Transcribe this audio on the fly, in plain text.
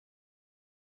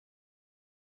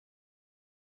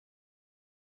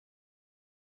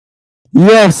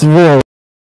Yes, really.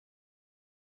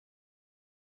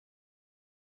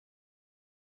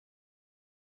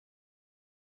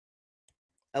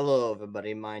 Hello,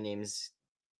 everybody. My name's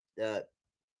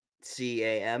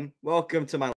CAM. Welcome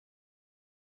to my.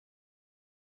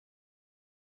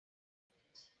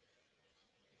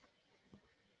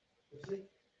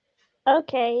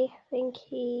 Okay, I think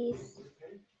he's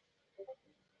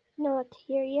not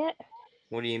here yet.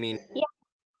 What do you mean? Yeah.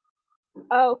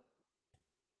 Oh.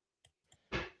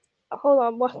 Hold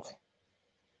on, what?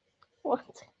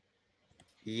 What?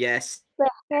 Yes. The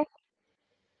heck?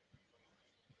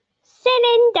 Sit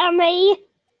in, dummy!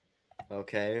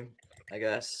 Okay, I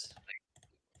guess.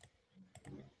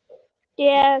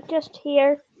 Yeah, just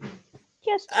here.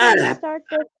 Just here to start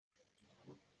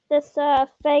this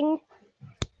thing.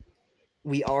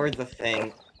 We are the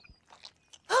thing.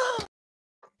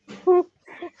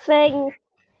 Thing.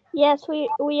 Yes, we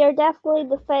are definitely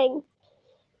the thing.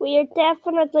 We are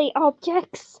definitely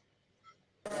objects.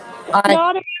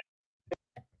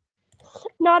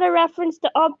 Not a reference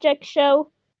to Object Show.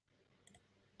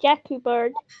 Jackie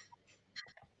Bird.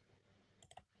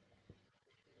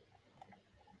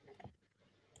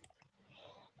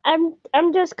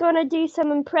 I'm just gonna do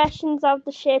some impressions of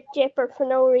the Shapejipper for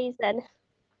no reason.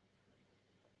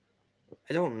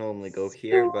 I don't normally go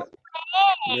here, but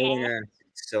no one asked,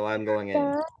 so I'm going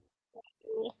in.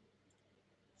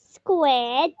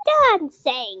 Square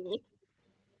dancing.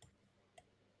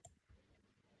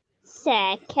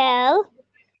 Circle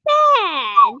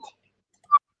bad.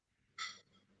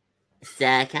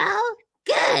 Circle?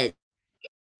 Good.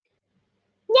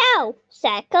 No,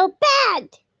 circle bad.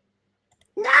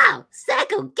 No,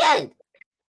 circle good.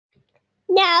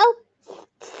 No,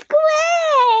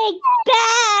 square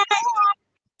bad.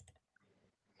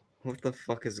 What the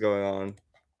fuck is going on?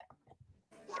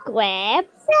 Square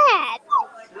bad.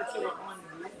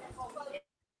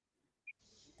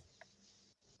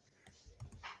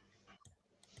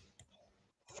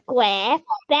 Square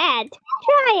bad.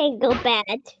 Triangle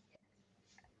bad.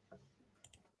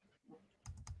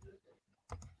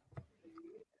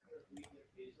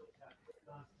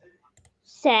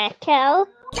 Circle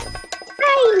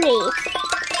tiny.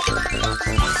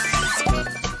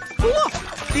 Look,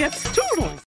 it's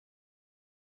Toodles.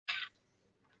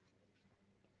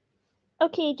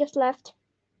 Okay, he just left.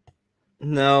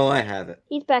 No, I haven't.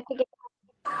 He's back again.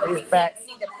 He's back.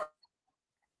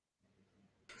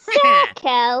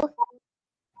 Circle.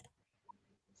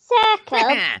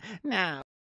 Circle. No.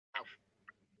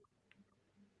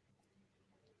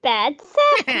 Bad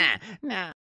circle.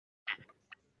 No.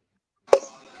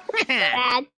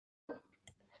 Bad.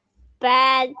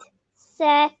 Bad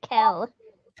circle.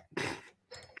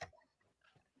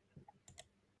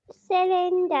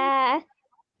 Cylinder.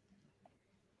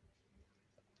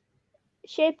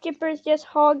 Shapejipper's just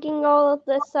hogging all of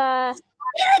this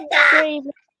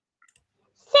gravy.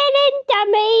 Cylinder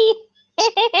me!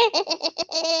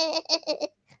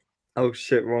 Oh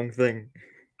shit, wrong thing.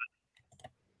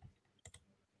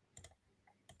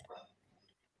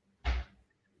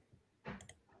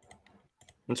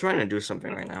 I'm trying to do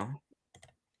something right now.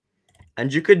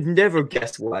 And you could never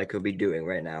guess what I could be doing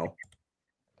right now.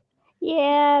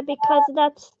 Yeah, because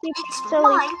that's It's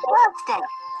silly. my birthday.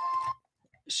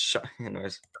 Shut.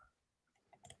 Anyways.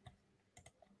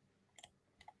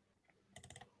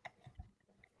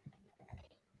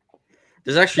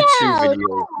 There's actually two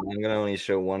videos. I'm gonna only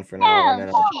show one for now. And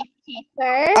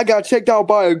then I got checked out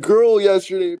by a girl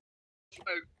yesterday.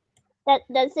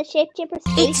 Does the Shapejipper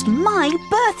speak? It's my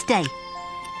birthday.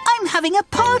 I'm having a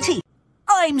party.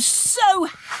 I'm so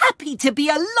happy to be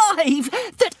alive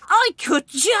that I could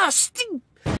just...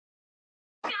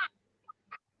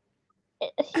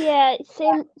 Yeah,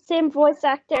 same voice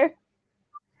actor.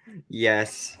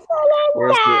 yes.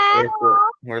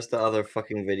 Where's the other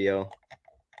fucking video?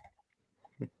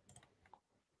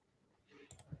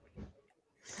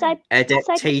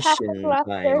 Adaptation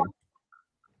time.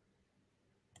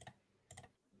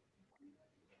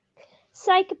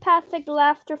 Psychopathic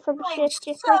laughter from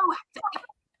Shapejipper.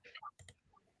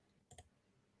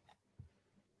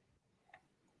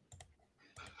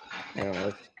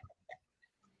 Anyways.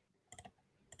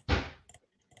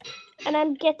 And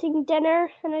I'm getting dinner,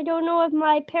 and I don't know if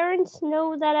my parents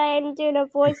know that I am doing a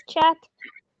voice chat.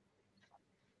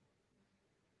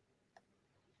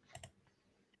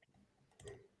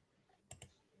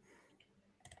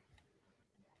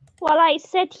 While I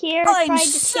sit here I'm trying to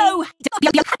so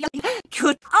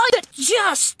could I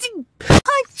just...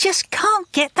 I just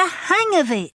can't get the hang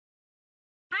of it.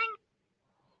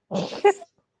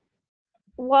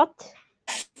 What?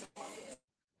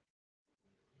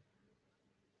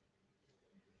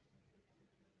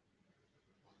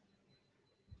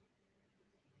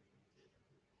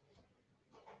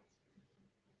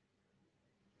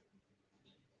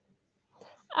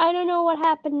 I don't know what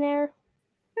happened there.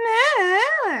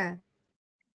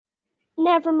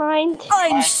 Never mind.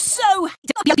 I'm so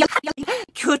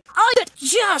could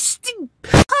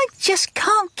I just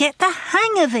can't get the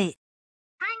hang of it.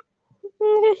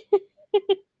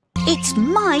 It's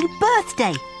my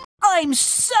birthday. I'm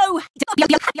so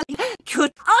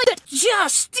could I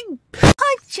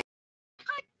just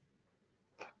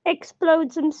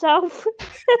Explodes himself.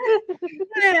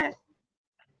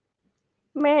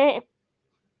 Meh.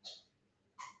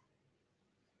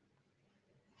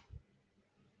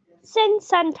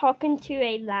 Since I'm talking to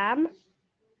a lamb,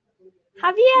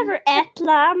 have you ever ate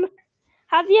lamb?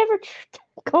 Have you ever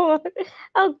gone?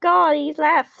 Oh God, he's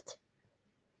left.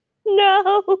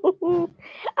 No,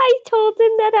 I told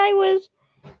him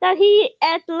that he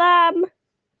ate lamb.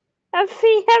 Have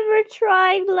he ever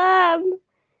tried lamb?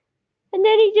 And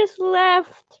then he just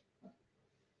left.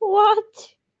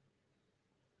 What?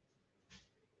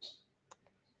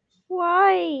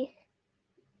 Why?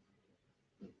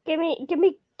 Give me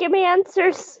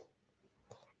answers.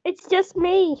 It's just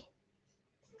me.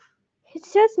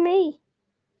 It's just me.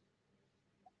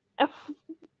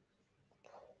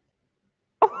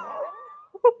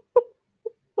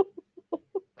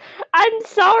 I'm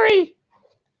sorry.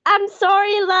 I'm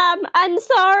sorry, lamb. I'm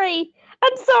sorry.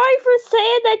 I'm sorry for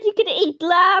saying that you can eat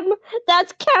lamb.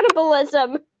 That's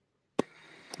cannibalism.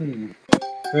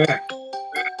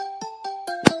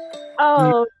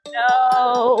 Oh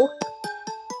no.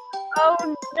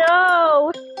 Oh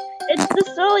no. It's the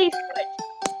silly switch.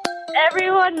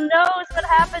 Everyone knows what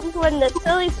happens when the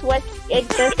silly switch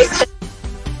exists.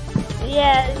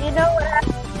 Yeah, you know what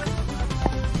happens.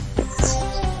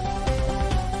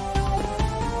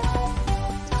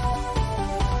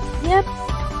 Yep.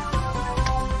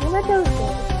 One of those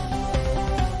days.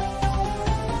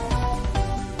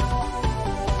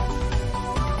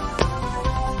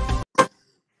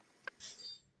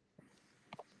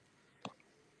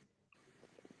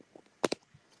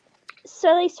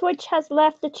 Silly Switch has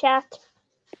left the chat.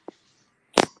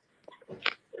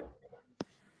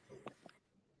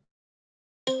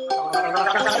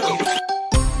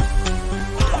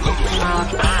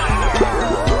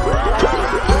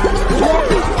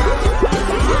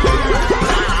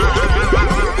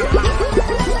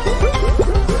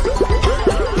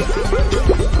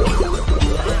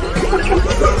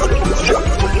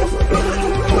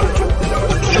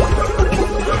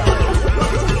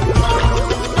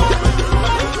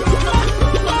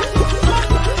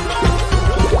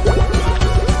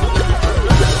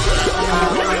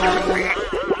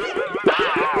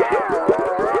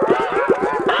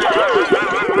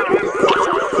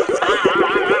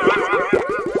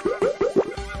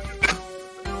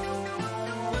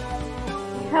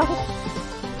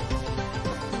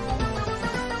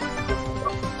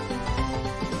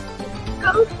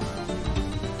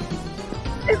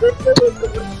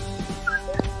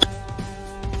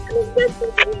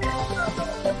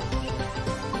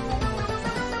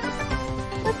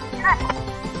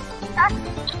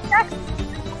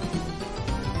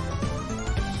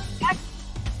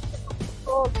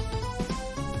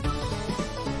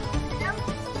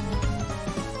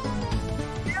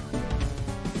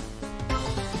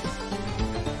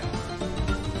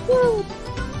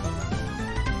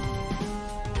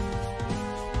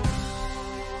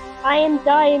 I am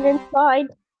dying inside.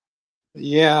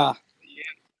 Yeah.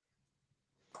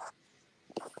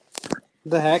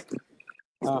 The heck?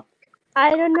 Oh. I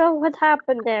don't know what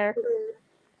happened there.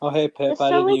 Oh, hey Pip, The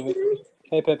I didn't silly- even.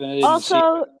 Hey Pip, and I didn't see.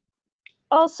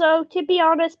 Also, to be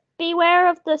honest, beware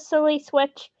of the silly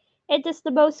switch. It is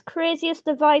the most craziest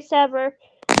device ever,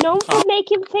 known for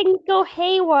making things go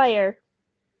haywire.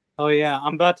 Oh yeah,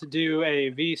 I'm about to do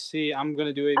a VC. I'm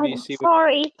gonna do a I'm VC.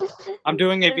 sorry. I'm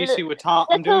doing a VC with Tom.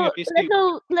 I'm doing a VC.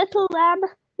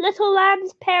 Little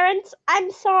lamb's parents.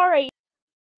 I'm sorry.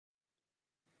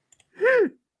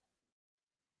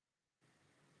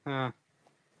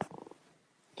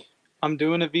 I'm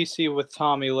doing a VC with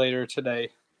Tommy later today.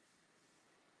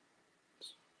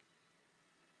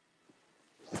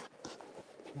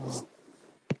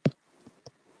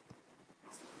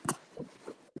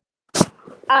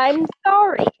 I'm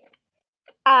sorry.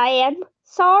 I am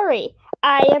sorry.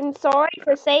 I am sorry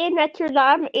for saying that your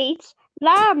lamb eats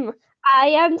lamb. I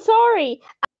am sorry.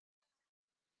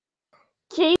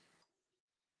 Gee.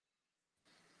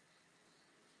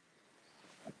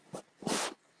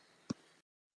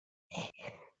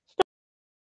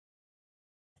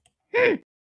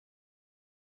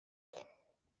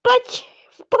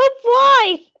 But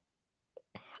why?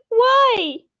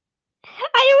 Why?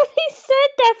 I only said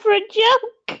that for a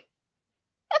joke.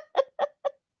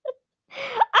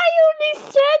 I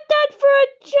only said that for a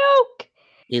joke.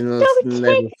 You know, Don't it's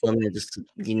never take- funny. Just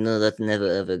you know, that's never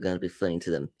ever gonna be funny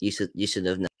to them. You should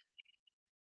have known.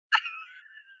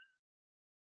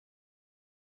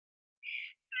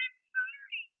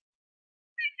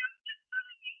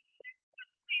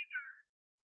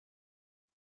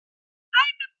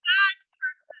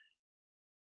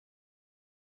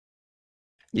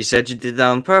 You said you did that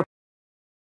on purpose.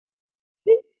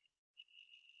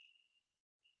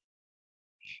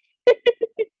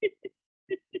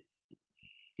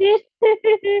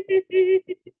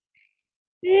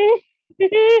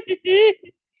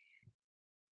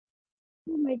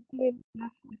 Oh my goodness.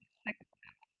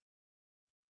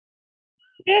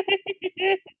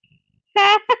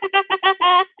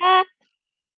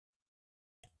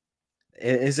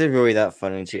 Is it really that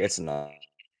funny to you? It's not.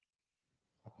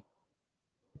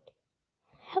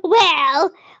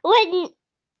 Well,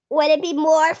 would it be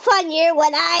more funnier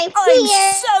when I'm I'm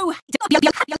here? so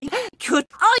could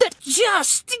I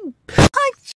just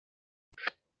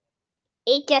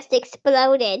It just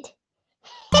exploded.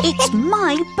 It's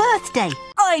my birthday.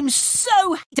 I'm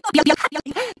so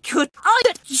could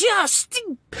I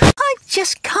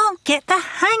just can't get the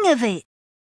hang of it.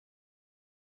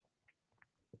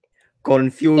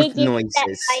 Confused Did you know that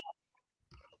noises.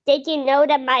 Did you know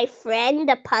that my friend,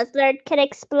 the puzzler, can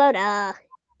explode?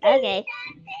 Okay.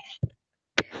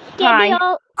 Give me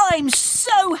all. I'm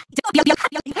so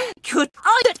could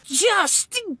I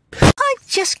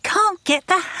just can't get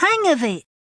the hang of it.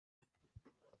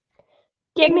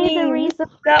 Give me the reason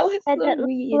That was that so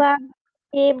weird. lab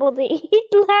able to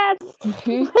eat labs.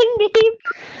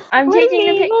 I'm When taking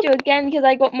a we look- picture again because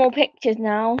I got more pictures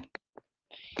now.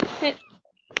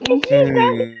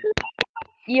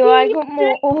 Yo, I got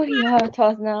more audio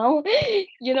avatars now.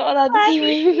 You're not allowed to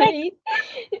see my face.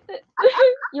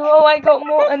 Yo, I got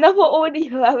another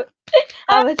audio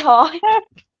avatar.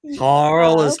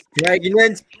 Carl is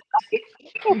pregnant.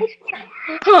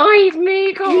 Hi, it's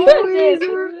me, Carl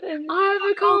Laser. I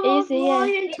have become Is he, yeah.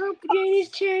 offline and interpreting his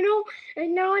channel,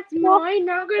 and now it's mine.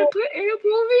 Now I'm gonna put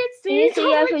inappropriate scenes See,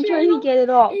 on I've my been trying to channel, get it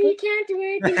off. and you can't do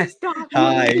anything to stop me.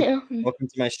 Hi, Yeah. welcome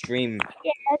to my stream.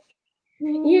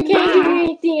 You can't do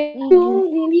anything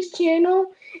to this channel,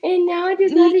 and now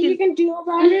there's nothing you can do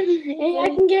about it, and I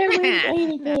can get away with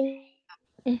anything.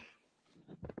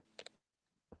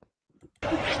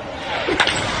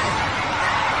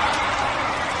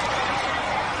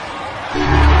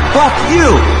 Fuck you!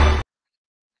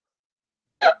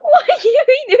 Why are you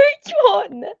doing which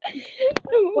one?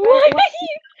 Why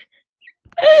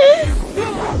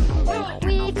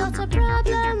We got a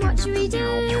problem, what should we do?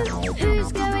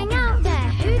 Who's going out there?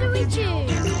 Who do we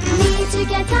choose? Need to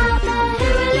get out there, who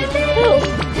will it be?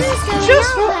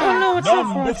 Who's going out there?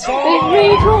 It's me, Carl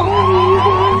Laser.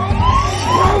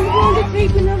 I'm going to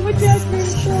take another judgment,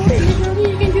 so there's nothing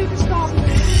you can do to stop me.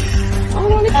 I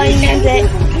want to take everything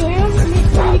from Cam and make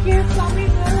sure you can't stop me.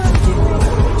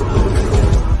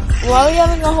 Why are we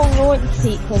having a whole launch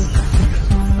sequence?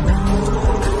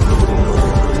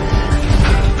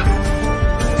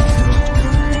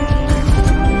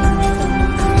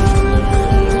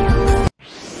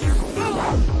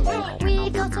 We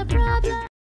got a problem.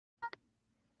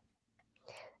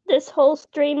 This whole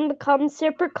stream becomes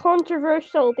super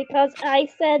controversial because I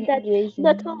said that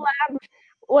little lamb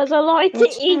was allowed to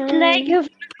eat leg of.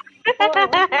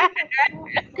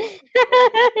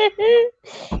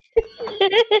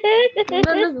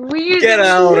 That is weird. Get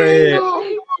out of here.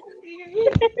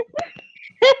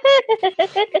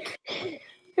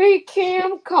 Hey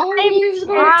Cam, Carl Laser's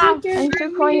gonna take I'm everything so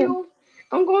for quiet. you.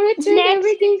 I'm gonna take Next.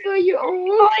 everything for you. I'm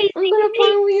gonna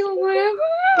find where you live.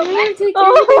 I'm gonna take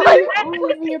Oh everything my you own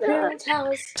from your parents'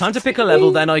 house. Time to pick a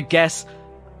level, then I guess.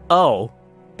 Oh,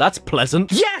 that's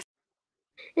pleasant. Yes!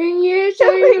 And yes, I'm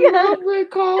in love with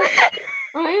Carl.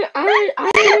 I'm in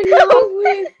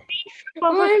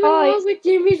love with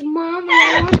Jimmy's mom, and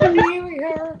I want to marry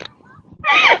her.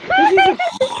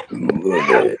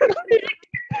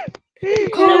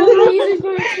 Carl Laser's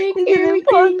gonna take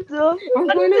everything. I'm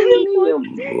gonna marry you.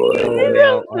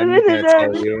 Well, I'm gonna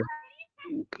tell you.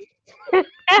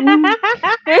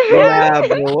 Yeah,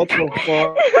 bro, what the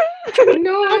fuck?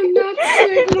 No, I'm not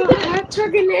Sigma. I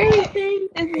took in everything.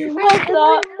 My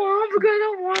mom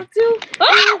gonna want to.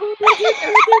 I'm gonna take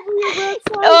everything from your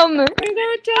website. I'm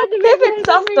gonna tell them If it's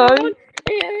tough though.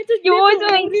 You always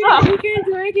make stuff. You can't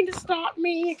do anything to stop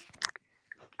me.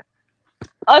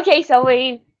 Okay, so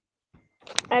we.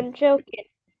 I'm joking.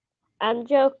 I'm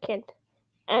joking.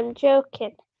 I'm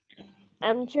joking.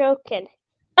 I'm joking.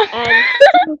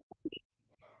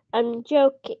 I'm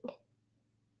joking.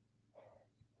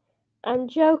 I'm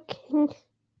joking.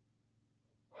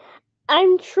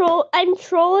 I'm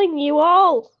trolling you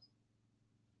all.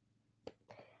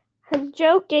 I'm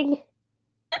joking.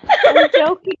 I'm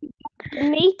joking.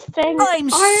 Meat thing. I'm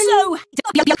so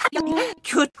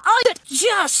could I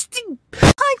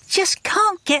just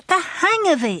can't get the hang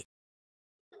of it.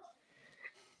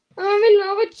 I'm in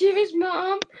love with Jimmy's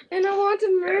mom, and I want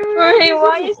to marry her. Wait,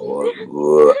 why is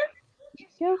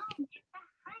Joking.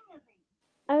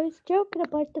 I was joking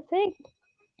about the thing.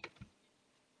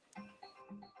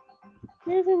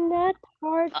 Isn't that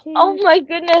hard to? Oh my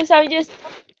goodness, I just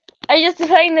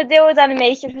playing the deal with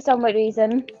animation for some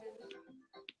reason.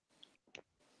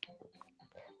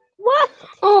 What?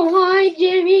 Oh, hi,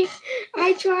 Jimmy.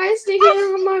 I tried sticking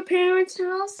out of my parents'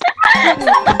 house.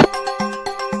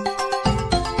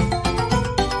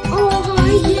 Oh,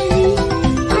 hi, Jimmy.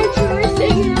 I tried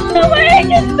sticking out of my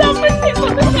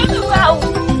parents' house.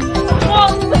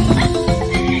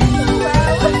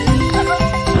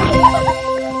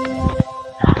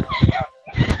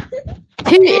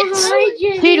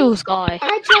 Toodles guy.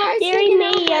 I tried sticking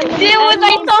out. Deal with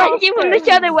I thought you from the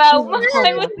shadow realm.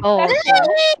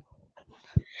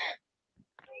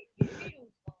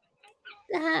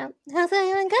 How's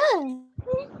anyone going?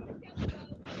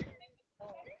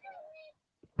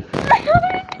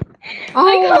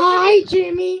 Oh, hi,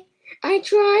 Jimmy. I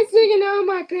tried sticking out of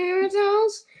my parents'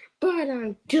 house, but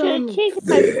I'm done with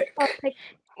it.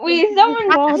 We someone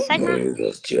Jack's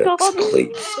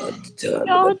plates at the time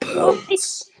of the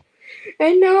pounds.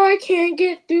 And now I can't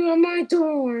get through my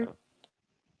door.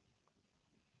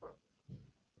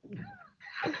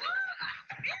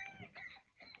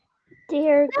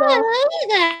 Dear God.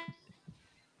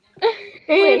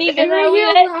 And if you're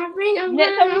laughing, I'm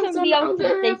let gonna have somebody else to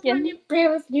the station. play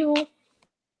with you.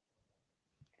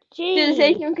 To the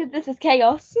station because this is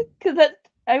chaos. Because that's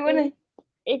I wanna.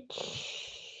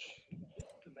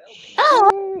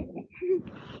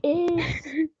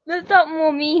 Let's stop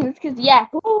more memes because yeah.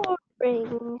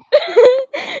 Boring.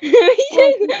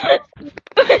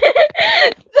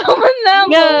 Someone Lambo.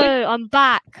 Yo, I'm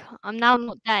back. I'm now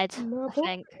not dead. I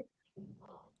think.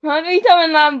 How do we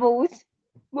summon Lambos?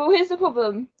 Well, here's the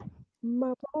problem.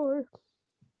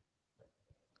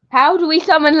 How do we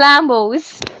summon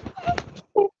Lambos?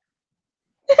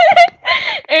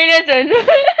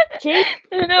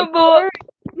 No boy.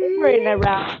 Running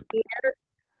around here.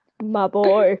 My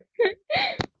boy.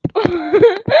 Well,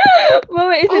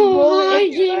 is it boring? Hi,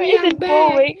 Jimmy, I'm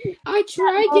back. I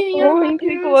tried getting out of my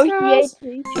parents' house,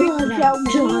 but I'm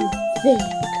done with it.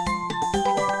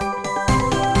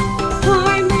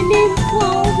 Hi, my name's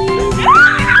Chloe.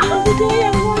 Today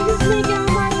I'm going to sneak out of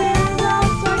my parents'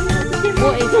 house so I can get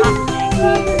What is happening?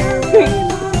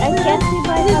 I guess you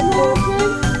might have more. so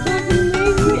I can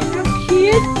make me have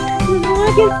kids, and then I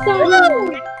can start.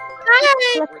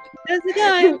 How's it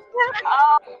going?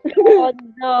 Oh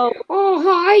no. Oh,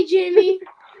 hi, Jimmy.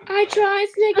 I tried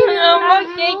sneaking out of my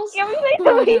house, but I'm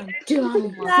done with it.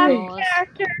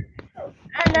 Character.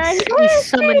 And I We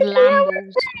summoned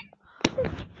Lambos.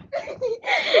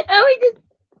 And we just.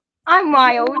 I'm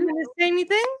wild. You want to say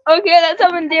anything? Okay, let's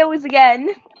summon deals again.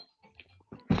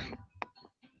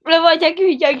 What about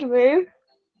Jackie?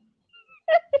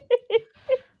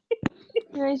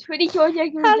 It's pretty sure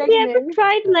Jackie. Have you ever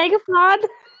tried Legathon?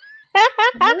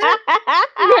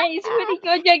 It's pretty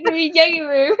sure Jackie.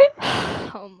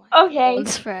 Oh my Okay. God,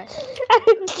 Fred.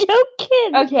 I'm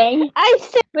joking. Okay. I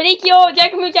said Pretty sure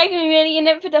Jackie really in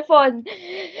it for the fun.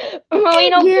 Yesterday,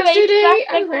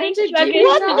 I went to Jimmy's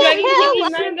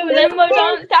house. Mango, lemon,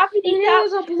 dance, taffy, And it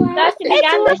was a blast. that's the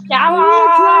down the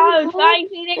shower. Flying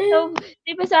Phoenix,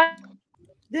 super sun.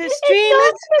 The stream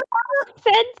is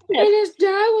offensive. And his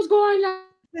dad was going like,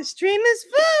 the stream is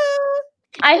full.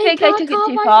 I think I took it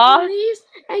too far.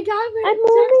 I got I'm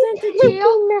sent to jail,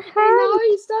 only and now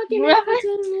he's stuck in there for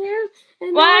 10 years.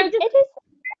 And now it is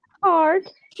hard.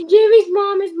 Jimmy's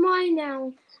mom is mine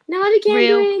now. Now they can't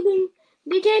do anything.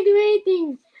 They can't do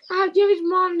anything. I have Jimmy's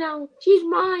mom now. She's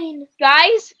mine.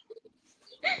 Guys,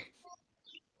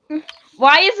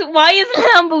 why is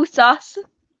Lambo sus?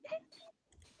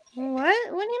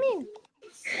 What? What do you mean?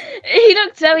 He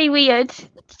looks very weird.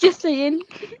 Just saying.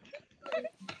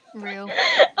 Real.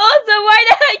 Also, why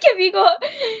the heck have you got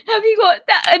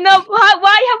that enough?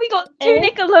 Why have we got two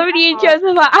Nickelodeon shows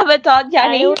of our Avatar,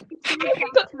 Jenny?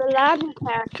 The Lamb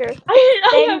character.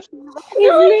 It's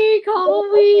me,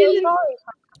 Chloe.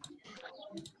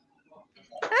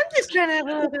 I'm just trying to have a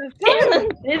little bit of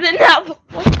fun. Isn't that?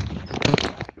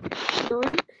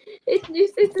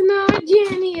 It's not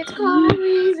Jenny. It's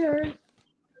Chloe.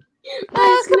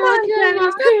 Oh, come on,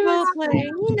 Jenny. Stop role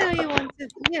playing. You know you want to,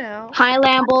 you know. Hi,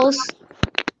 Lambles.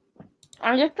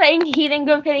 I'm just playing healing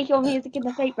good finicky music in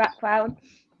the fake background.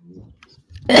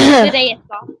 Today it's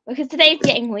off because today's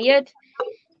getting weird.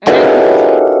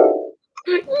 No!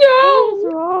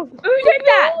 What's wrong? Who did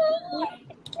that?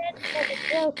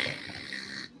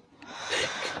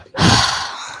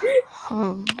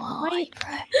 Oh my.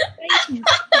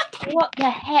 What the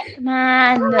heck,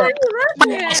 man?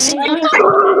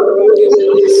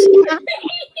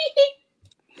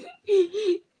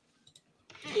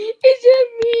 It's just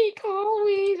me, Carl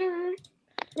Weezer.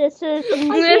 This is I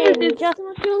insane. Just to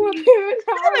my parents'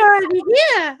 house. I'm already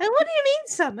here. And what do you mean,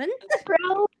 summon?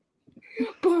 bro.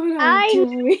 But I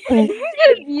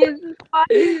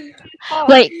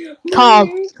Wait, Carl.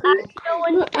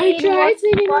 I tried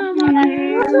singing on my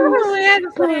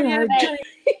parents' house.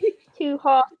 Too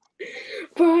hot.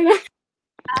 But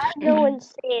I know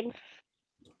insane.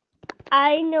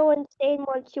 I know insane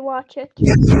once you watch it. Who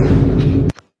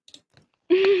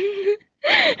did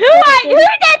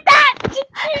that?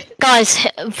 Guys,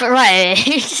 right,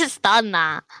 who's just done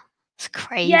that? It's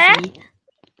crazy. Yeah?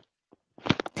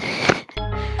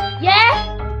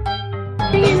 Yeah?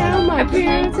 singing on my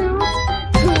parents'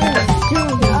 house.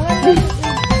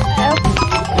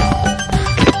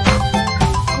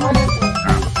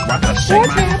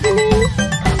 What's happening?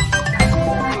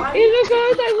 Is it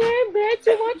because I went in bed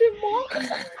too much and more?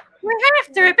 We're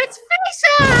after it. It's face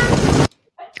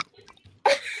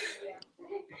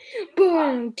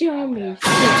Boom, dummy.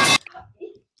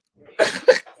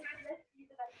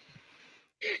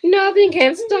 Nothing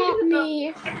can stop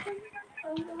me.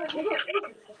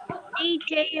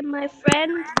 DJ and my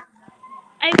friend,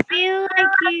 I feel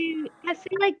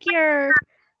like your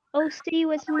OC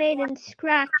was made in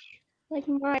scratch, like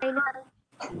mine.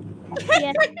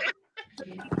 Yes,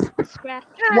 scratch.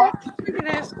 What? Look at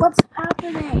this. What's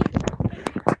happening?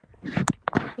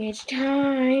 It's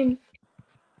time.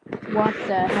 What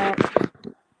the heck?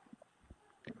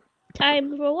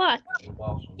 Time for what?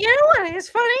 You know what is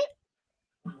funny?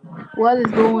 What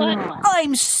is going on?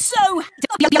 I'm so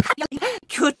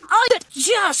could I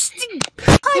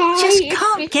just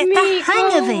can't get the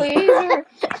hang of it.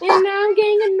 And I'm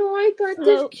getting annoyed by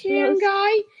this Close. cam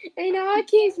guy, and I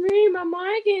keep moving my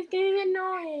mic is getting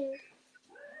annoying.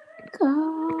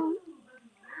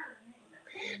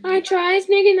 I tried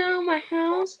sneaking out of my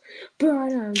house, but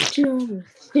I'm done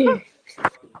with it.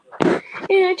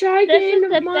 And I tried getting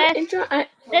the mic and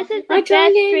This is the best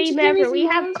stream ever. We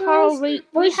have Carl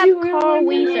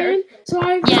Weezer. So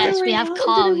I Yes, we ran have out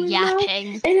Carl into the window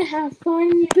yapping. and I have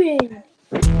fun big.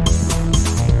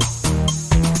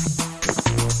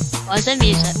 Why is there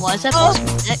music? Why is there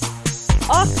music?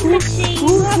 Off machine.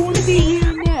 Who's going to be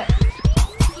here next?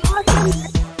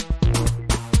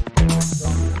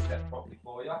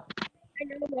 I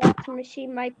know the off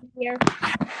machine might be here.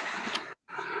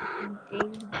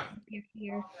 You're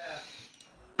here.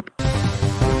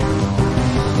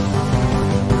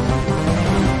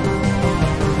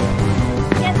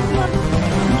 Yes, look.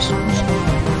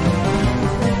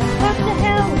 What the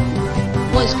hell?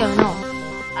 What is going on?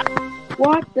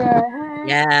 What the heck?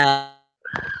 Yeah.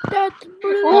 That's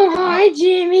Oh, hi,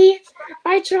 Jimmy.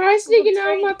 I tried sneaking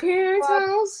out of my parents'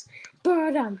 house,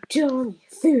 but I'm done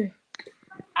with it.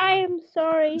 I am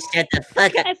sorry. Shut the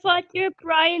fuck up. I thought you were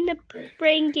Brian the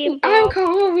Brain Game I'm Bob.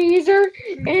 Carl Weezer,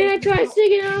 and I tried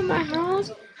sneaking out of my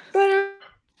house, but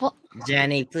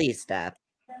Jenny, please stop.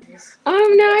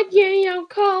 I'm not Jenny, I'm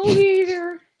Carl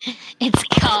Weezer. It's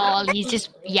Carl. He's just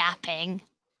yapping.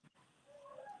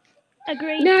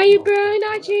 Agreed. Now you better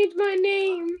not change my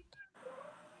name.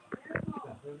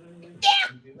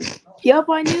 Yup,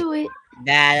 I knew it.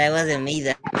 Nah, that wasn't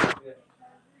me.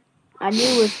 I knew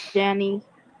it was Jenny.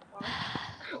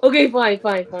 Okay, fine.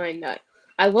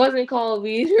 I wasn't called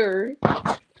Weezer.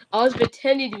 I was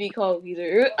pretending to be called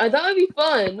Weezer. I thought it'd be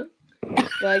fun,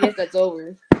 but I guess that's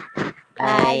over.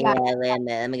 Wait a minute.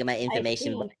 Let me get my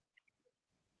information.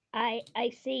 I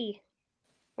see.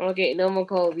 Okay, no more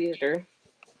called Weezer.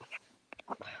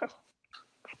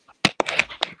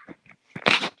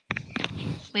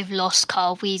 We've lost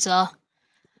Carl Weezer.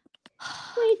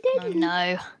 We did. Oh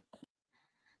no.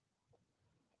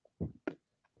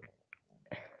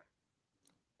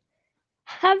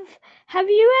 Have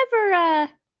you ever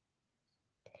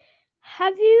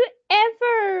have you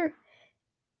ever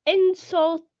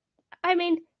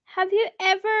have you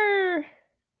ever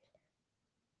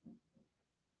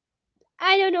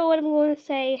I don't know what I'm going to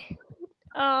say.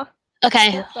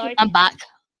 Okay, so sorry. I'm back.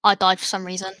 I died for some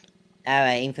reason.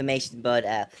 Alright, information board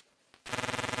up.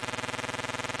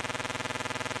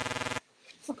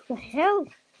 What the hell?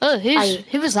 Oh,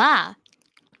 who was that?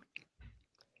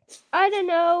 I don't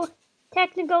know.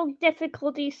 Technical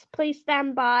difficulties. Please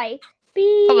stand by.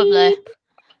 Beep. Probably.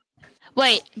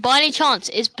 Wait, by any chance,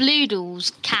 is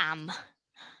Bloodle's Cam?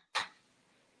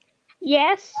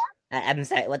 Yes. I'm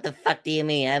sorry. What the fuck do you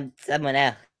mean? I'm someone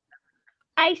else.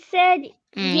 I said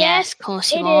Yes, of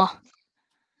course you are.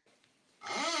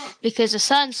 Because a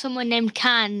certain someone named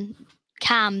Cam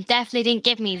definitely didn't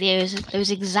give me those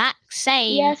exact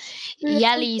same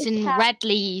yellies and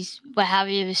redleys, however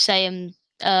you say them,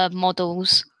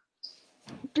 models.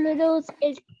 Bloodles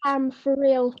is Cam for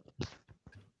real.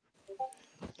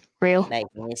 Real.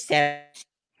 Making it sound.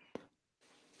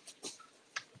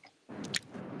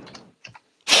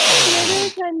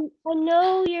 Bloodles, I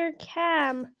know you're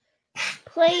Cam.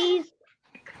 Please.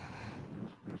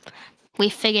 We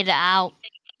figured it out.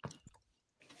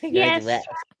 Yes.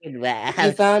 You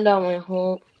found out my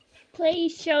home.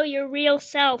 Please show your real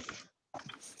self.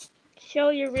 Show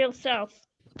your real self.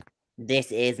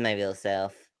 This is my real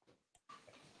self.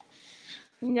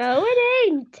 No, it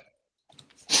ain't.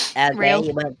 Okay, Real.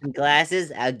 you want some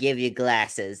glasses? I'll give you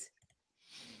glasses.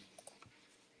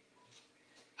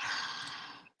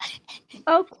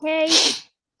 Okay.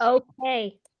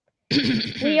 Okay.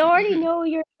 We already know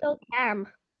you're still Cam.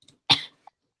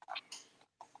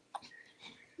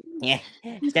 Yeah,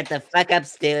 shut the fuck up,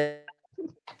 Stu.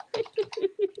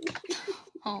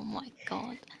 Oh my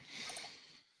god.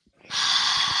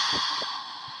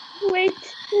 Wait.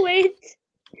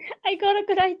 I got a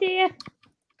good idea.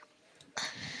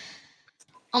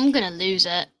 I'm gonna lose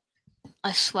it.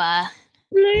 I swear.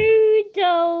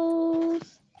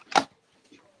 Bloodles.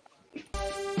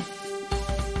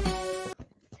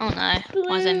 Oh no.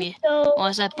 Why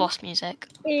is there boss music?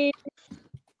 Is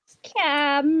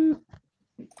Cam.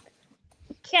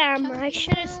 I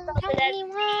should have started at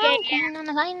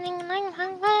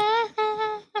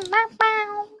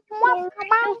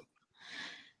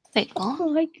Wait, what? Oh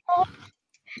my god.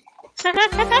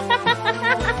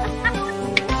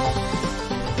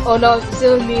 Oh no, it's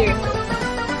still near.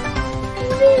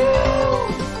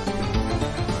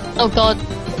 Oh god.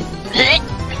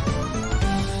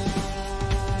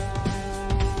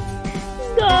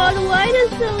 God, why does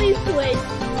Silly switch?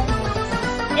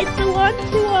 It's the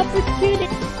 1-2 opportunity.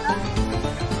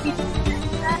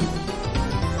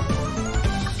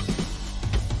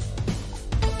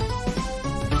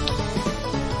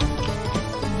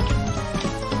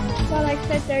 Well, I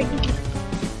said 30.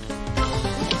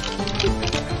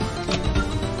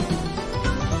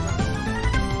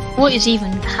 What is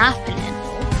even happening?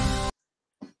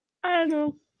 I don't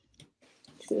know.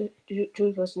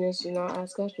 True listeners do not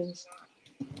ask questions.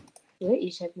 What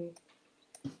is happening?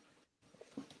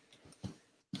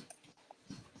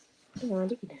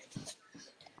 Oh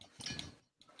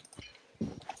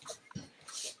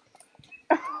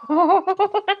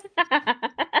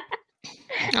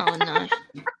no.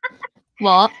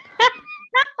 What?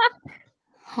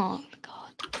 Oh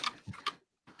god.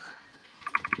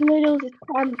 Bloodles is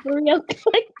Cam for real.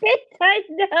 Click it, I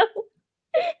know.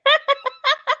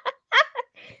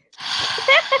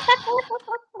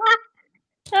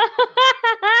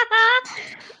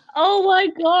 Oh my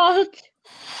god.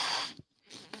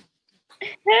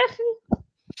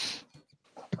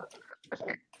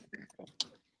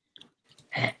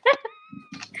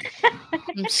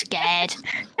 I'm scared.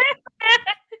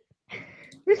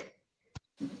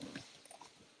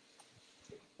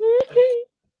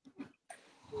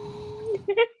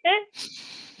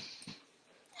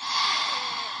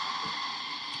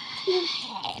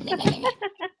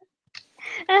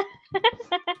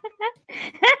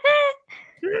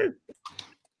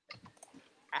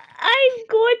 I'm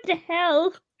going to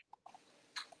hell.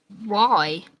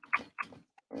 Why?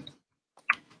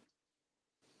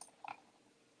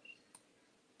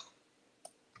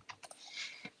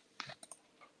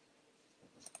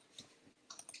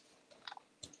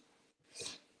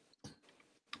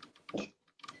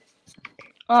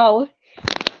 Oh.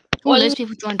 Oh, those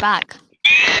people joined back.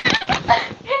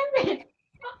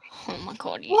 Oh my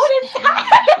god. What is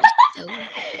that? So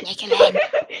giggling.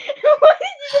 What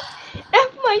did you just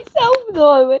F myself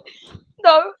though?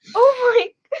 No. Oh my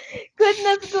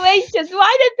goodness gracious.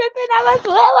 Why did Pippin have a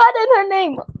swear in her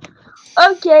name?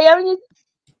 Okay, I'm just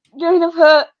join of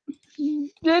her.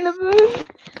 Join of her.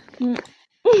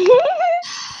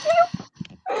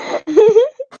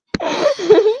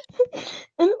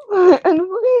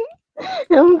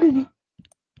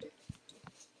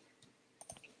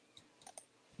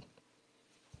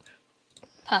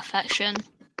 Perfection.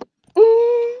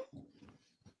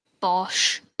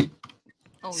 Bosh.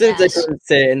 Oh, Since yes. I couldn't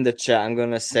say it in the chat, I'm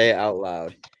gonna say it out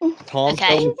loud. Tom, Okay.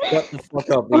 told me, shut the fuck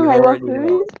up. We Oh, I already love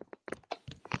know.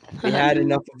 We had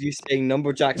enough of you saying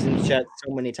Numberjacks in chat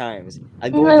so many times. I'm I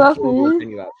going love to throw it. working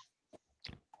you out.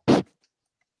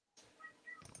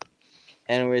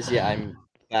 Anyways, yeah, I'm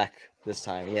back this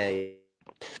time. Yay.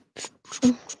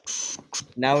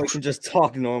 Now we can just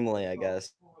talk normally, I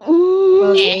guess.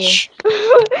 Ish.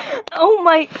 Oh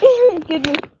my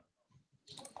goodness.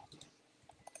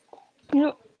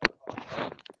 No.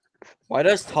 Why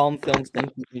does Tom Films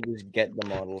think you can just get the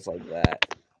models like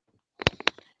that?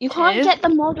 You can't get the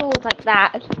models like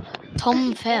that.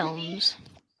 Tom Films.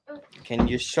 Can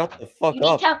you shut the fuck You need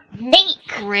up? to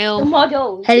make Real. the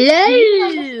models. Hello, You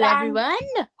understand everyone.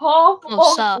 half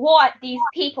What's of up? what these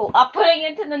people are putting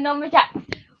into the Numberjack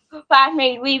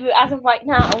fan-made reboot as of right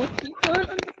now. You can't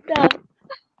understand.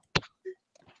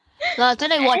 Like, I don't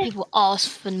know why people ask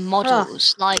for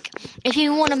models. Like, if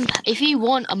you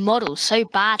want a model so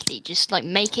badly, just like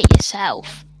make it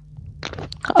yourself.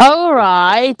 All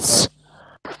right.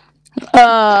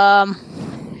 Oh,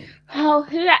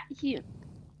 who at you?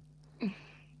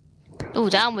 Oh,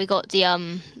 damn! We got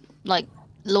the like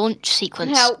launch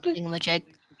sequence Help. thingamajig.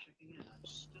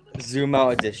 Zoom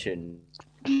out edition.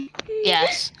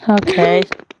 Yes, Okay.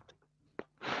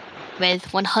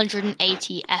 with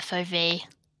 180 FOV.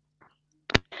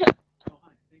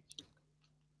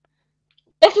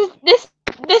 This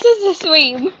is the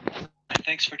stream.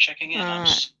 Thanks for checking in.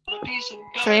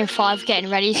 3 and 5 getting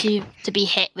ready to be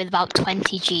hit with about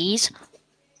 20 Gs.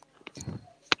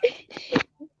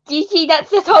 GG, that's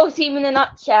this whole team in a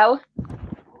nutshell.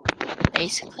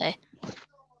 Basically.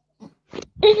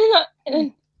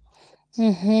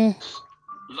 Mhm.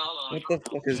 What the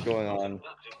fuck is going on?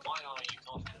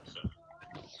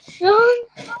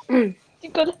 You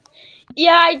gotta...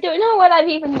 Yeah, I don't know what I've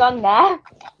even done there.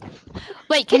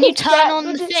 Wait, can you turn on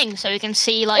the thing so we can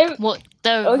see like what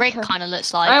the rig kind of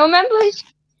looks like? I remember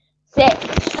 6,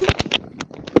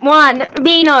 1,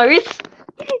 Beanos.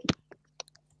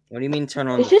 What do you mean turn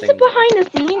on Is the this thing? behind the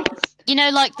scenes? You know,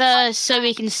 like so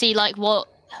we can see like what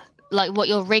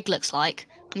your rig looks like.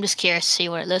 I'm just curious to see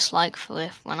what it looks like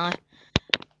when I.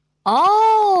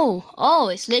 Oh,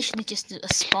 it's literally just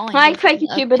a spine. Hi, Crazy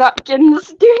Q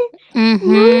Productions.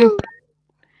 Mhm.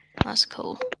 That's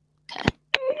cool. Okay.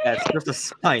 Yeah, it's just a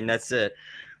spine. That's it.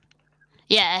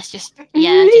 Yeah, it's just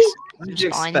just What did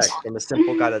you spines. expect from a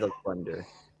simple guy that does Blender?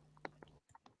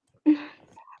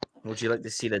 Would you like to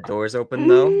see the doors open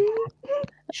though?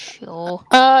 Sure.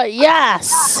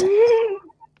 Yes.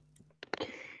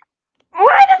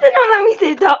 Why does it not let me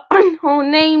say the whole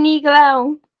name,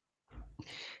 Nigel?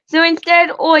 So instead,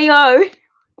 Oyo.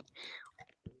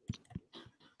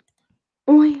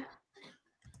 Oyo.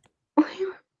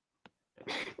 Oyo.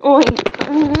 Oyo.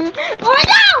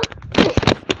 Oyo!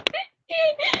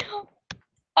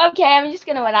 Okay, I'm just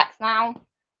gonna relax now.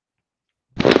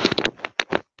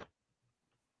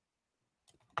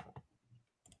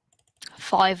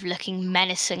 Five looking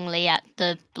menacingly at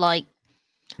the like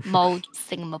mold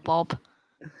thingamabob.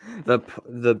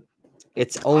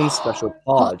 Its own special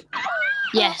pod.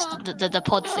 Yes, the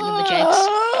pod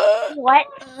thingamajigs.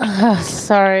 What?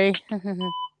 Sorry. Never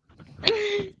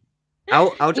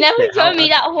show me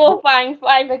that horrifying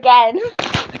slime again.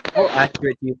 How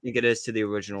accurate do you think it is to the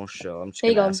original show? I'm just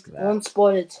gonna ask that.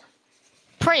 Unspotted.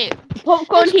 Pretty.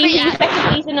 Popcorn TV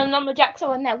second season of Numberjacks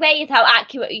are on their way is how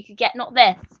accurate you could get, not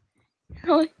this.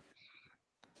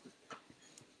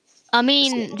 I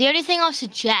mean, the only thing I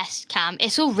suggest, Cam,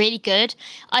 it's all really good.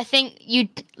 I think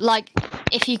you'd like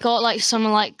if you got like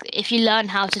someone like if you learn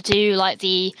how to do like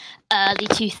the early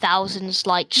 2000s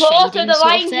like But shading also the sort of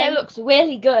lighting thing. here looks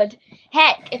really good.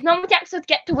 Heck, if Numberjacks would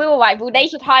get to Will Rival, they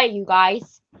should hire you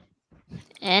guys.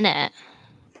 In it.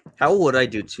 How would I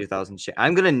do 2000 shit?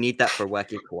 I'm gonna need that for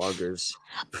wacky cloggers.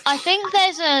 I think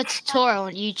there's a tutorial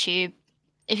on YouTube.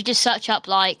 If you just search up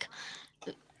like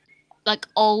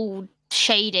old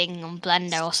shading on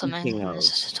Blender or something, Speaking there's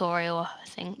of. a tutorial I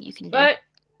think you can do.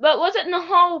 But wasn't the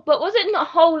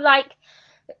whole like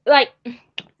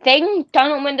thing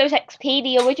done on Windows XP,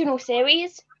 the original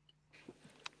series?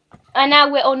 And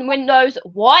now we're on Windows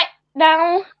what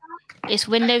now? It's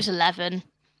Windows 11.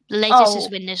 The latest is Oh.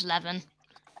 Windows 11.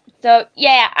 So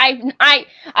yeah,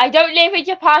 I don't live in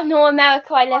Japan nor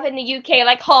America. I live in the UK,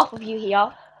 like half of you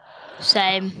here.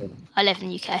 Same. I live in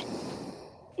the UK.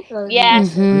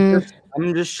 Yes.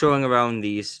 I'm just showing around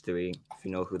these three. If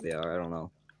you know who they are, I don't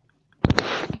know.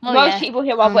 Oh, Most yeah. people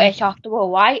here are British after all,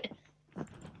 right?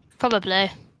 Probably.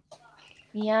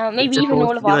 Yeah, maybe It's even supposed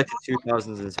all to of be us. like a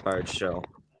 2000s inspired show.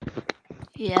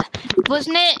 Yeah.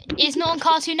 Wasn't it? It's not on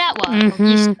Cartoon Network. It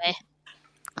used to be.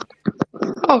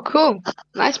 Oh, cool.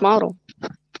 Nice model.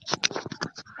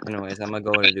 Anyways, I'm gonna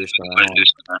go and do something.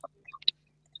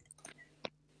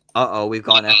 Uh-oh, we've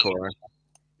got an echo.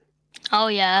 Oh,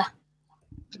 yeah.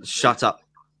 Shut up.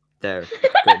 There.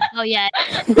 Good. Oh yeah.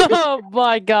 Oh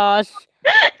my gosh.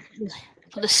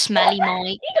 The smelly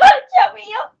mic. You can't shut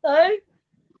me up though.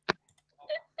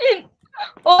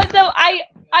 Also,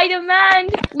 I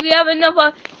demand we have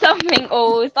another something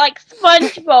alls, like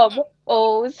SpongeBob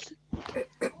alls.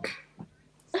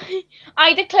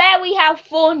 I declare we have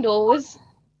Faundles.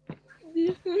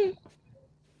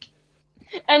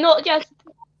 And not just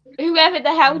whoever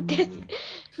the hell did.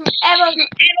 Whoever.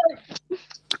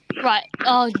 Right.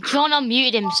 Oh, John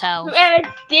unmuted himself.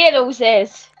 Whoever Diddles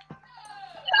is.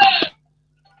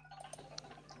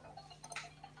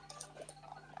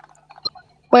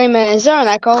 Wait a minute, is there an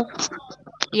echo?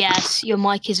 Yes, your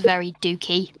mic is very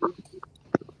dookie.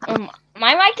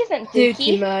 My mic isn't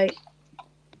dookie. mate.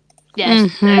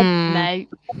 Yes, Mhm. mate.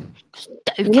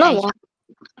 You know Okay. what?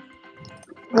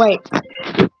 Wait.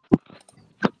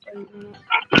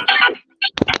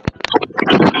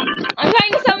 I'm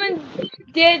trying to summon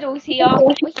Diddles here.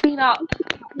 Wish me luck.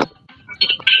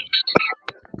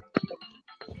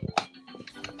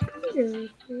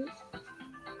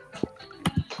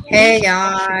 Hey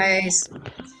guys.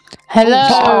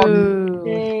 Hello.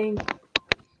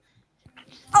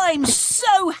 I'm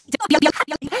so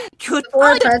could Or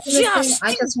I personally, just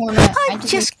I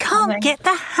just can't get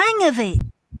the hang of it.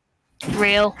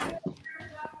 Real.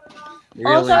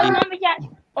 Also, Really? remember yet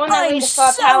on the way to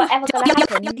Star Power ever gonna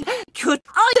happen. Could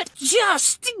I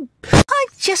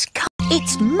just can't.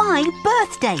 It's my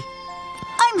birthday.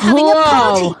 I'm having a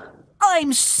party. Whoa.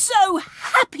 I'm so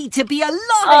happy to be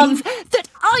alive that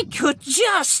I could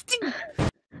just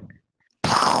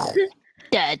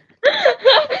Dead.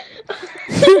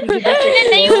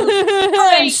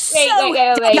 Wait.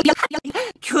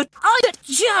 Could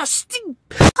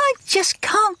I just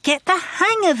can't get the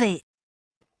hang of it.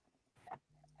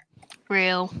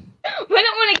 Real. Put it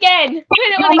on again. Put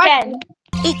it on again.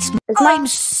 I'm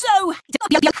so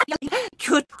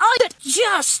could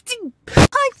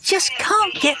I just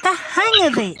can't get the hang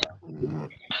of it.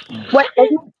 Wait,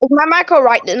 is my mic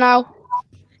alright now?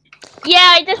 Yeah,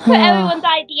 I just put everyone's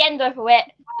at the end over it.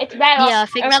 It's better. Yeah, I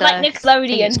think and I like so.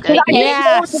 Nickelodeon. Think so.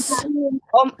 Yes.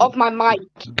 Of my mic.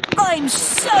 I'm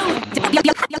so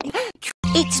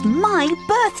it's my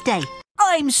birthday.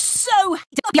 I'm so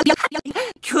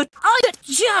could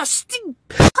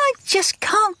I just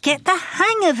can't get the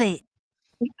hang of it.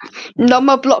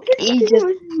 Number block E just.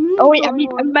 Oh wait, I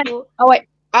meant. Oh wait,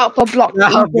 out for block No,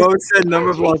 E. both said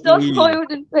number block So E.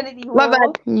 spoiled Infinity War. My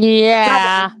bad.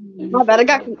 Yeah. My bad. I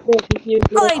got confused.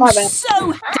 I'm My bad.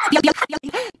 so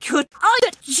could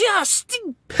I just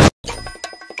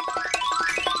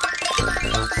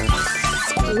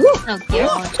Oh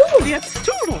god.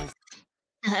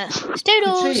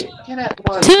 Stoodles. Get out the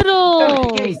way.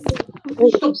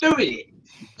 Toodles. Stop doing it.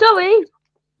 Sorry.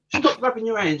 Stop rubbing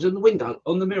your hands on the window,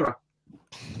 on the mirror.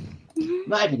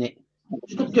 Not having it.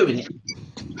 Stop doing it.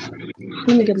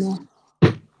 Let me get more.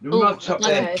 The Oh, remote's up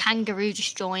like there. a kangaroo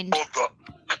just joined.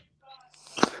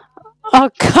 Oh,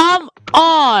 come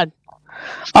on.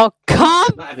 Oh, come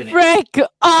Not having it. frick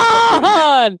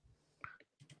on.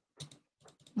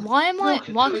 Why am I?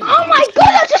 Why, Oh my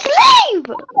god, I'll just leave!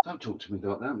 Don't talk to me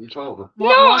like that. I'm your father. No,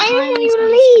 I don't want you to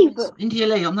leave. India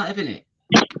Lee, I'm not having it.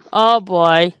 Oh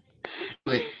boy.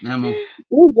 Wait, no more.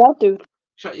 Who's that dude?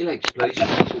 Shut your legs, please.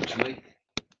 Don't talk to me.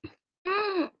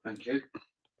 Thank you.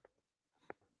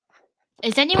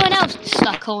 is anyone else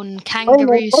stuck on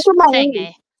kangaroo's what's with my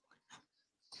thingy?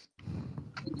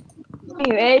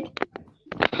 Anyway.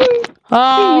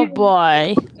 Oh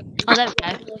boy. Oh, there we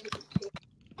go.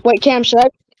 Wait, Cam, should I?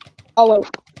 Oh wait.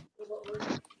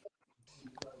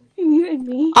 You and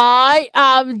me. I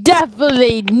am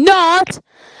definitely not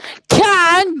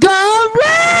kangaroo.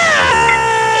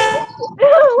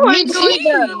 Oh my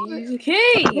Jeez,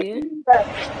 okay.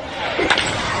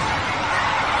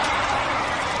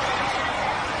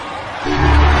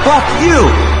 Fuck you!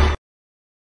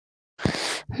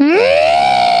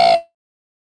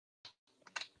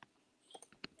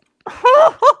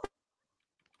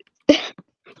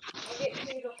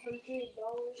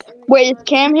 Wait, is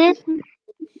Cam here?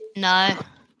 No.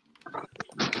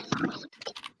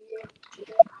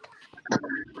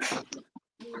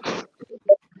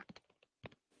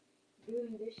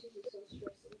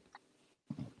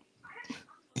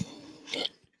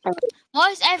 Why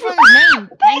is everyone's name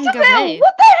kangaroo?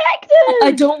 What the heck, dude?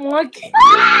 I don't like.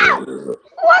 Ah!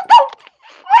 What the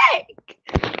frick?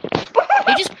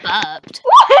 You just burped.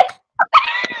 What?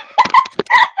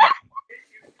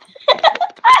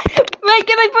 Wait,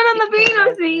 can I put on the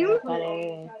Beano theme?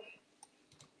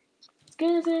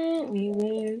 Cause we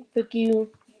will fuck you.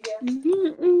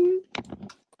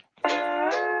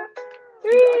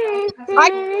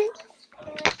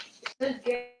 Using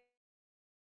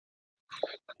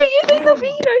the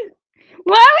feeders.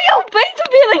 Why are we all face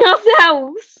revealing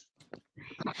ourselves?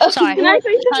 Sorry, Can I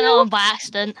face turned it on by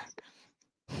accident.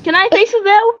 Can I face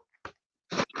reveal?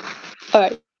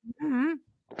 Alright.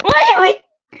 Wait.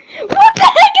 What the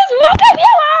heck is wrong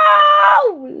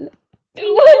with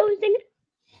you?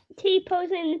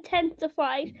 T-posing 10 to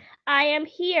 5. I am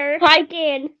here Hi.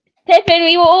 again. Pippin,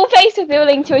 we were all face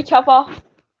revealing to each other.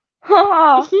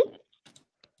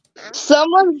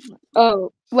 Someone.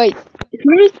 Oh, wait.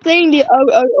 Who's saying the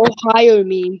Ohio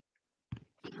meme?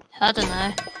 I don't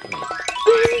know.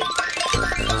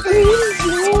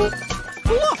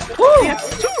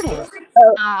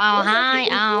 Oh, hi.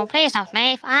 Oh, please don't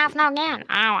leave. I have no gun. Oh,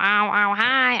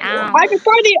 hi. Oh. I can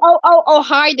find the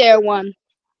hi there one.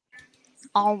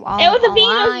 Oh, It was a Venus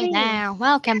hi meme. there.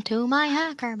 Welcome to my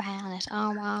hacker palace.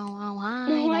 Oh, hi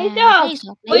Wait there. up. Please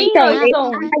don't Wait leave. up. I have I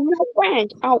have no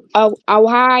friends. Oh,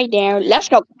 hi there. Let's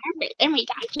go. Let me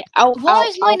touch it. Why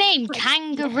is my name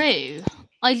Kangaroo?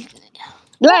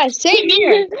 Yeah, same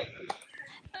here.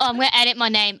 Oh, I'm gonna edit my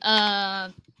name.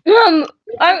 I'm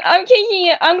changing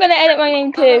it. I'm gonna edit my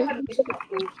name too.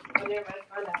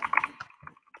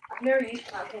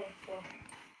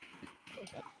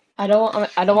 I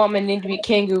don't want my name to be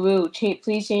Kangaroo.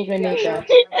 Please change my name back.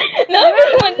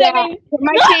 Nobody wants that name.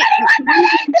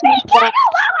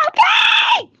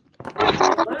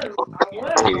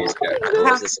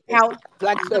 Count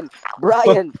Blackson,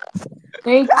 Brian.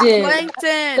 Plankton.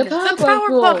 The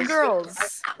Powerpuff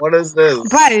Girls. What is this?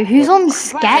 Bro, who's on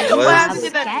sketch? What is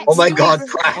this? Oh my god,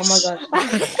 Crash. Oh my god.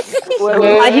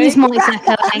 Who's Mike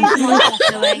echoing?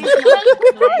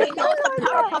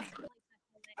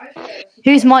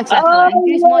 Who's Mike's echoing?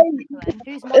 Who's Mike's echoing?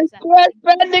 Who's Mike's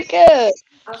Bandicoot.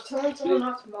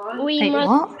 We Wait, must.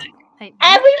 what? Wait,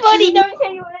 Everybody, don't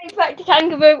say you want to back to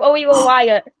Kangaroo or we will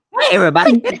riot. Hey,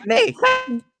 everybody, it's me.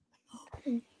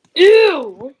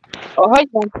 Ew. Oh, hi,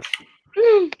 Sam.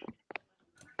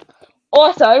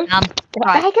 Also, what the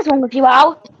right. heck is wrong with you,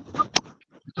 Al?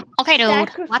 Okay, dude. What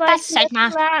the Sacrifice heck,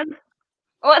 man? lamb.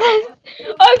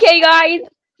 Okay, guys.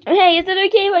 Hey, is it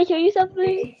okay if I show you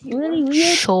something really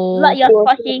weird? Sure. Lucky ass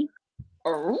plushie.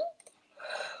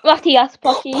 Lucky ass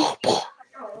plushie.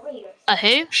 A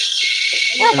who?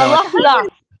 Yeah, a lucky ass.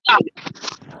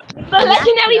 The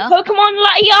legendary Pokemon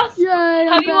Lucky ass.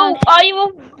 Yeah, Are you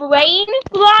all brain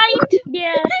blind?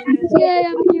 Yeah.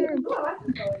 Yeah, I'm here.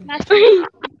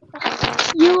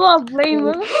 You are brain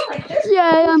blind.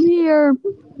 Yeah, I'm here.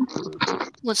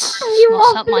 What's are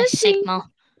up, my blessing. Sigma?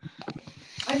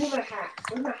 I need my hat.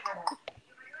 Where's my hat at?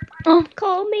 Oh,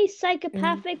 call me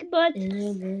psychopathic, but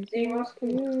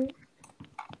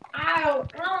Ow!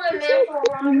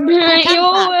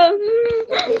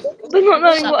 We're not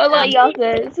knowing what a lucky ass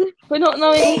is. We're not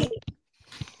knowing.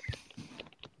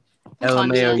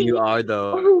 LMAO, you are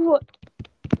though.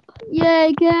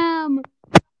 Yay, Cam.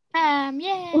 Yeah.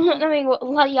 We're not knowing what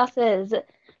lucky ass is.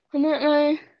 We're not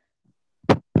knowing.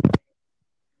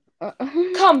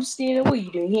 Come, Steven, what are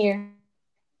you doing here?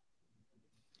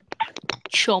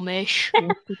 Chomish.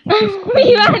 What are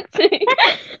you at to?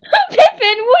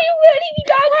 Pippin, what are you really be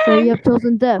down So you have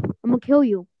chosen death. I'm gonna kill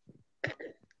you.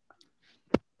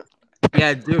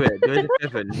 Yeah, do it. Do it to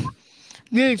Pippin.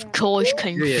 You've caused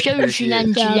confusion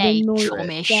and delay,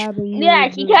 Chomish. Yeah,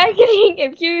 she can't get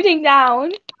computing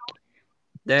down.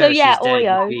 There, So yeah, she's dead.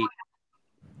 Oreo. Repeat.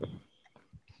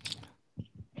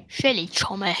 Silly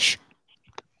Chomish.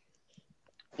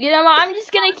 You know what? I'm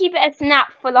just gonna keep it a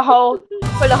snap for the whole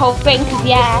thing, cause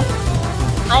yeah,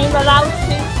 I'm allowed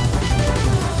to.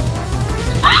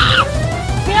 Ah!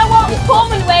 You know what?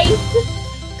 Common waste.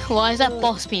 Why is that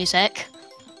boss music?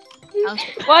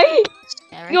 Why?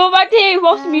 Scary. You're about to hear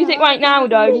boss music right now,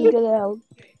 though. You can help.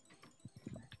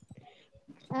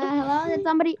 Hello?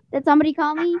 Did somebody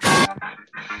call me?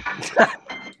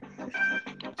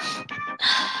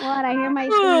 What? I hear my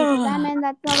squeak. That meant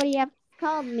that somebody have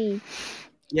called me.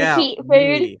 Yeah. Eat food.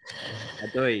 Me.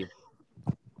 Adoi.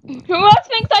 Who else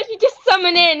thinks I should just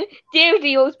summon in deal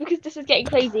deals because this is getting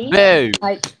crazy? Boo.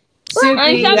 I'm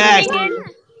Soupy. summoning in.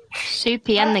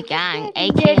 Soupy and the gang,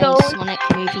 aka Sonic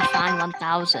Movie Fan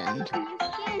 1000.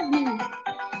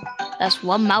 That's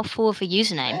one mouthful of a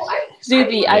username.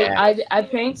 Soupy, Yeah. I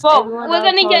pranked Well, everyone. we're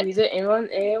gonna get.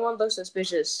 Everyone looks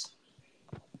suspicious.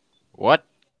 What?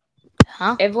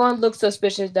 Huh? Everyone looks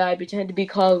suspicious that I pretend to be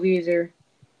Carl Weezer.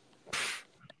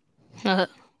 No,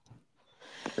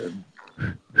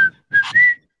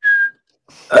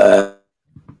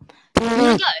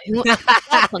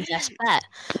 contest bet.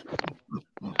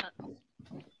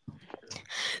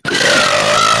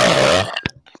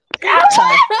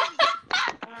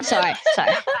 Sorry.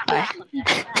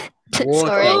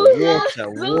 water.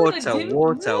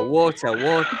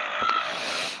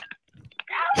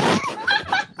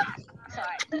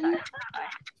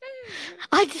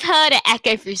 I just heard it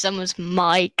echo through someone's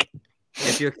mic.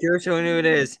 If you're curious who it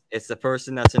is, it's the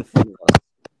person that's in front of us.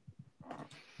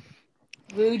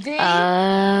 Rudy?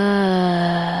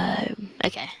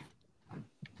 Okay.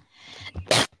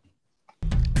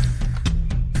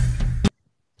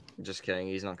 Just kidding,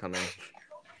 he's not coming.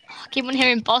 I keep on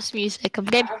hearing boss music. I'm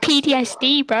getting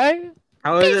PTSD, bro.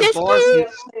 How is it PTSD. boss?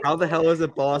 How the hell is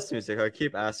it boss music? I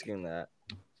keep asking that.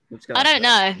 I don't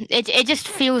know. It just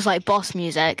feels like boss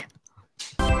music.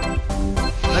 I'm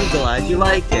glad you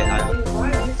like it.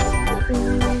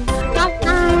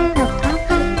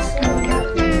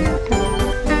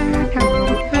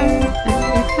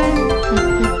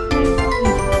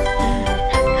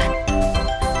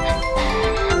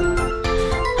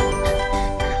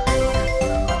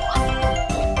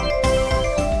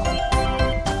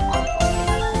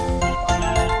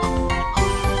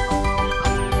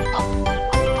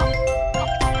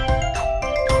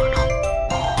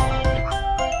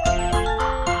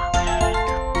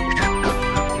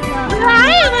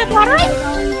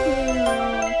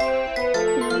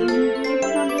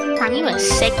 Can you a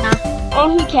Sigma?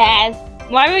 Oh, who cares?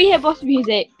 Why do we hear boss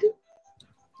music?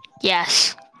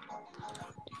 Yes.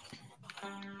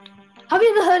 Have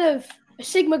you ever heard of a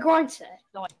Sigma grind set?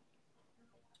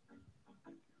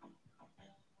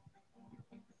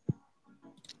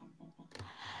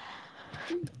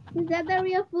 Is that the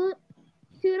real food?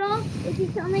 Toodle? Is he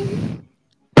coming?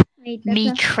 Wait,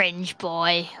 Me cringe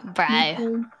boy,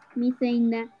 bro. Me saying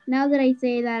that. Now that I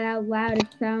say that out loud, it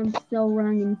sounds so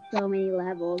wrong in so many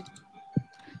levels.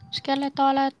 Skeleton.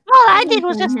 All I did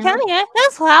was just tell you.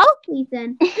 That's well.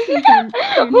 Ethan. Who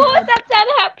was that sound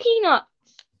about peanuts?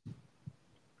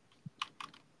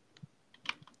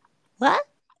 What?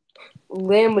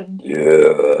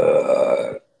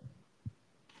 Yeah.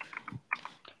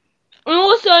 And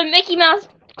also, Mickey Mouse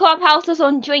Clubhouse is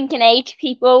on drinking age,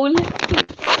 people.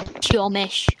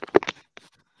 Chumish.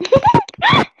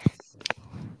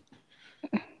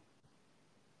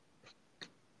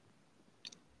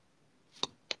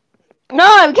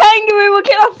 No, kangaroo will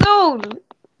kill us all.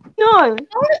 No.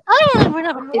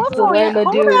 It's the Llama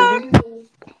dude.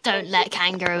 Don't let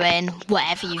kangaroo in,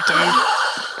 whatever you do.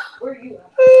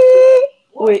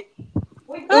 Wait.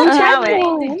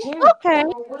 Okay.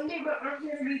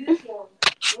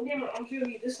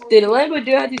 Did Llama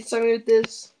dude have to do something with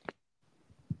this?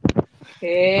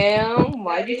 Cam,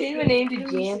 why'd you change my name to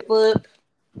Jam Flip?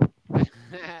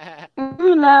 No.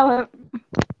 No.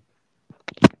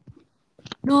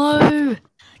 No.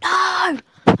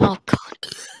 Oh god.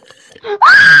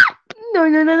 No.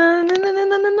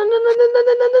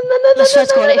 I swear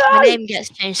to God, if my name gets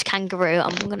changed to kangaroo,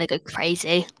 I'm gonna go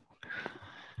crazy.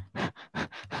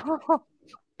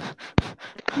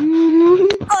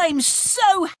 I'm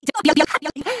so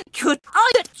could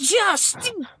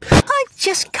I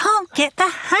just can't get the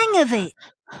hang of it.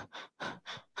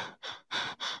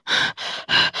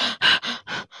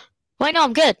 Wait, no,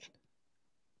 I'm good.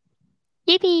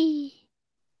 Yippee!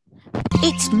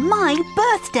 It's my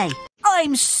birthday.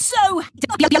 I'm so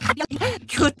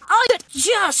could I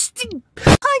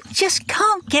just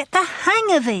can't get the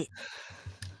hang of it.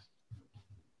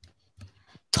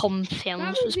 Tom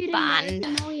Films was banned.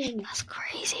 That's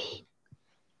crazy.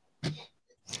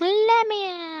 Let me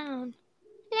out.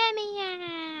 Let me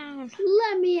out.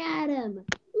 Let me at him.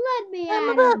 Let me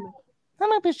at him.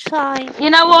 I'm a bit shy. You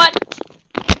know what?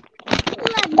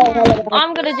 Let me at him.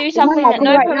 I'm gonna do something that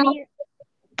nobody.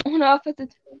 No,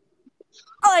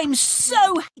 I'm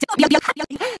so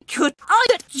could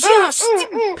I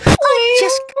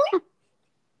just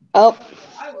Oh.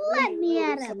 Let me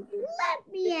at him. Let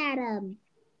me at him.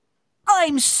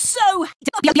 I'm so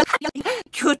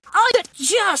could I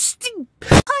just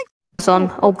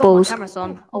on. Oh balls.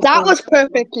 That was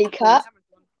perfectly cut.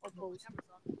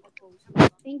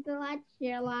 Thanks a lot,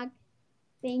 Sherlock.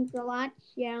 Thanks a lot,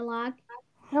 Sherlock.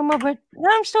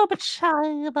 I'm still a bit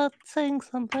shy about saying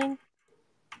something.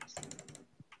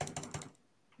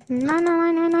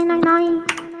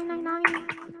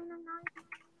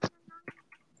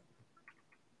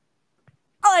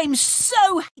 I'm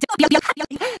so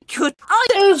could I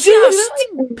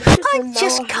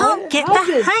just can't get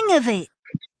the hang of it.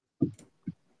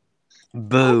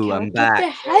 Boo, I'm back. Get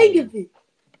the hang of it.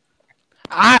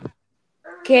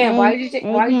 Cam, why did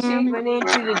you change my name to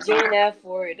the Jane F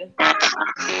word?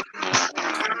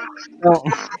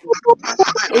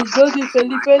 It's good to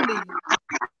friendly.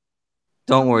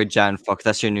 Don't worry, Jan. Fuck,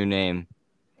 that's your new name.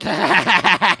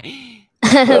 Brett.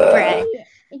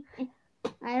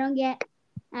 I don't get.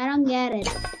 I don't get it.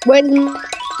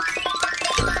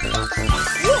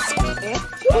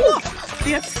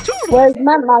 Where's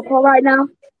Matt Michael right now?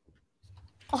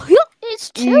 Oh, yeah, it's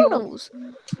Toodles.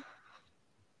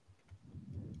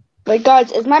 Wait,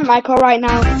 guys, is Matt Michael right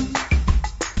now?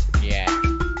 Yeah.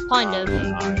 Kind of,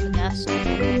 I guess.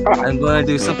 I'm gonna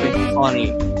do something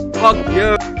funny. Fuck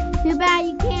you. Too bad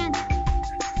you can't.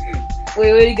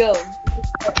 Wait, where'd he go?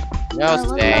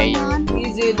 No, stay.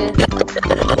 He's doing this.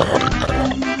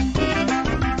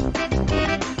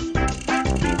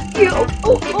 Yo,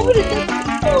 over the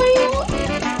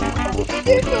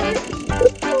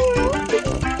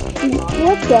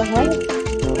What the heck?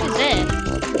 What is it?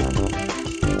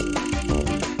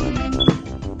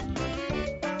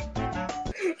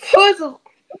 Puzzle.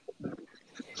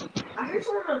 I heard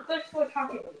someone on the third floor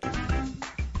talking.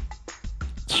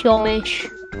 Chomish.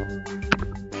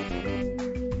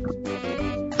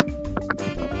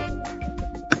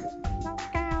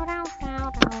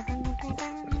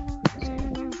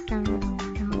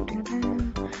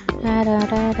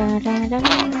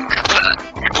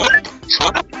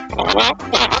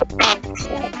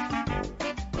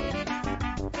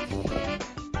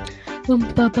 Boom,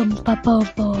 ba, boom, ba, boom,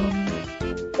 boom.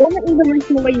 Wasn't even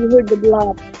listen the way you heard the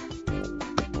blob.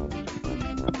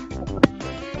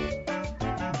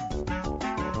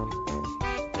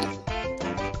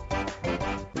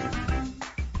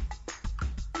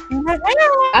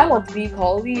 I want to be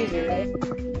called Weezer.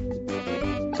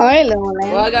 I know,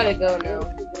 man. Well, I gotta go now.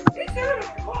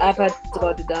 iPad's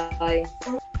about to die.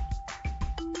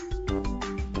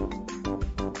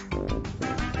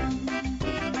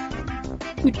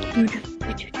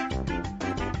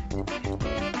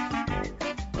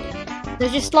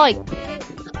 There's just like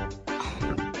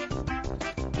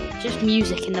just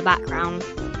music in the background.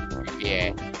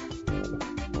 Yeah.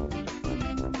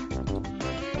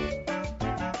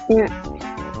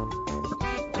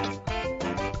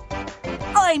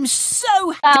 I'm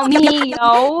so me,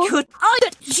 yo. Could I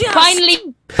just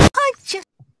Finally. I just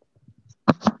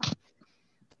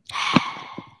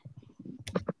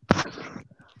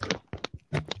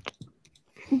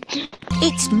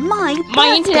It's my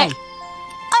birthday. internet.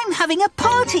 I'm having a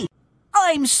party.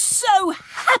 I'm so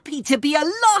happy to be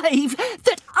alive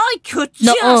that I could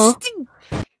just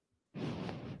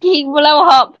He blow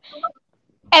up.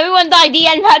 Everyone's ID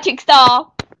and Patrick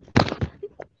Star.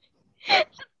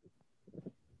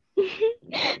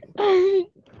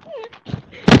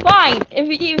 Fine. If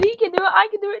he can do it, I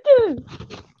can do it too.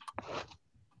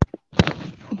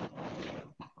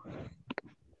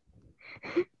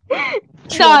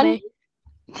 Done.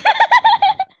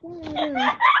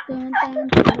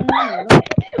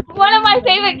 One of my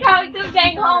favorite characters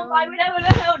getting home. I would never know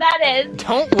who that is.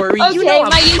 Don't worry, Okay, you know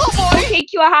my YouTube will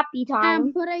take you a happy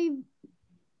time. Put a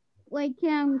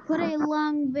put a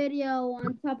long video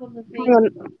on top of the thing Hang on.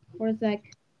 for a sec.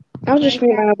 I'll just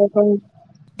read my other phone.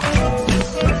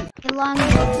 A long.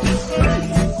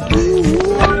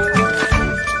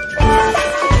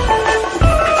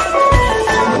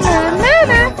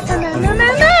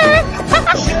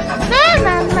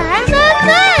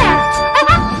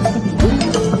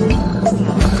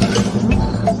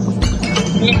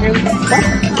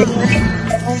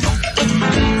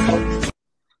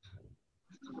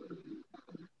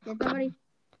 Did somebody?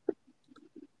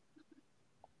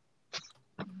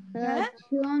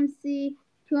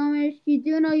 Chuamish, you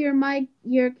do know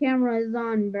your camera is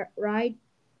on, right?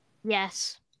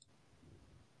 Yes.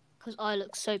 Because I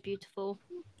look so beautiful.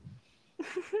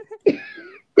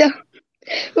 Yeah.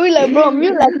 We like, bro,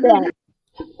 you like that.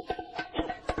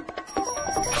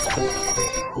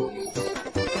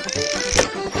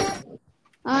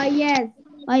 Yes.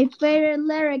 My favorite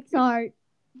lyrics are.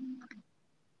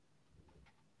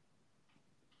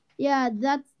 Yeah,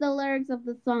 that's the lyrics of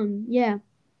the song. Yeah.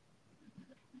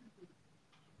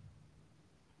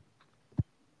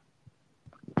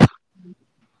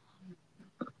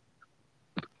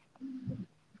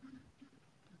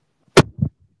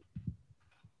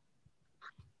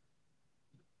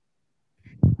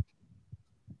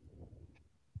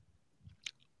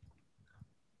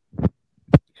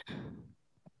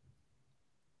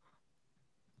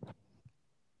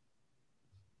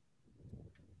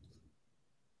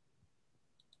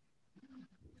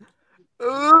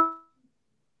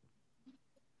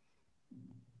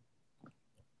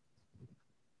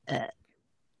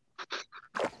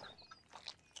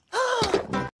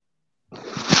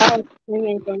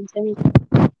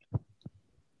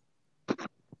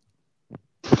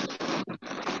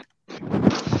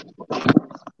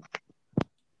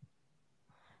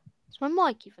 Is my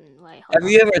mic even way? Have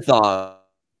you ever thought?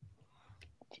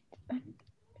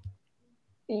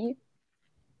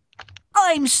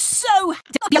 I'm so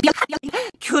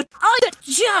could I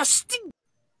just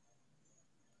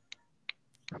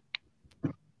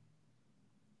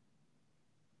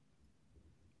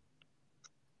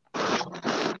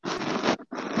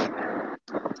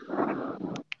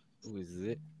Who is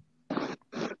it?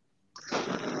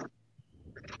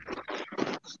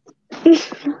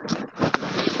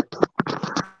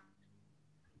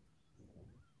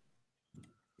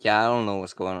 Yeah, I don't know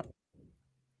what's going on.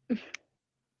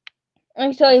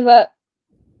 I'm sorry, but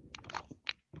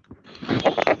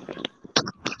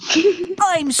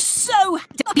I'm so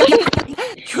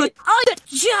could I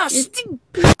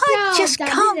just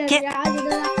can't get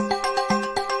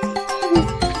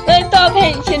let's stop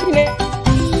attention to me.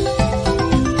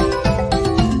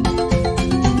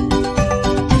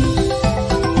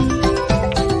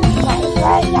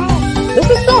 This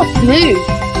is so smooth.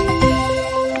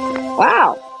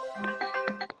 Wow.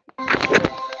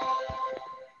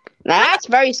 That's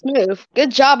very smooth.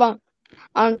 Good job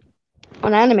on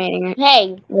animating it.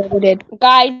 Hey, whatever did.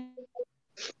 Guys.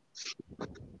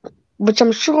 Which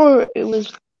I'm sure it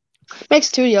was Mix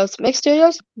Studios. Mix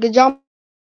Studios, good job.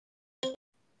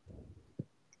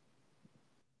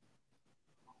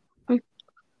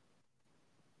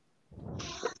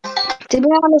 To be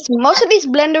honest, most of these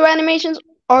Blender animations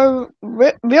are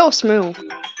real smooth.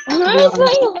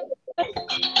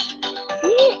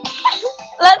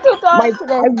 Let's talk My to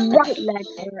this. right leg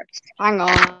hurts. Hang on.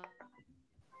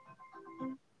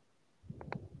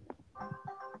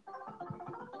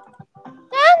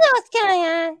 I know what's going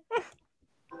on.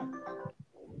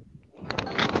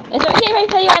 It's okay if I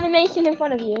play your animation in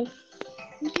front of you.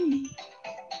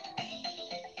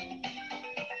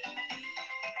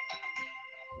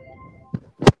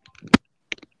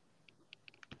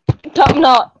 Top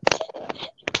knot.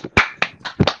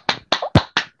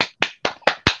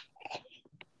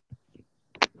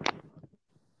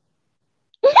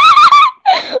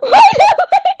 What the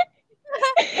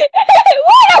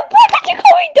fuck are you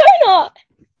going donut?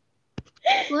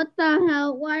 What the hell?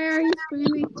 Why are you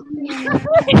screaming? Oh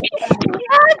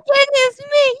goodness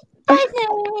me! I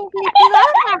didn't even get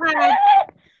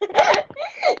that.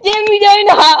 Jimmy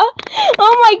Donut!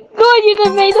 Oh my god, you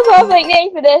just made the perfect name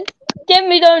for this.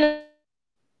 Jimmy Donut.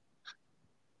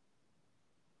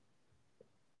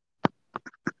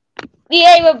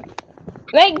 Yeah, but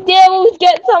make devils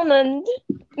get summoned.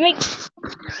 Make.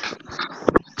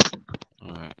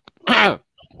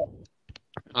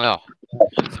 Oh,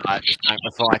 I just drank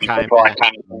before I came back.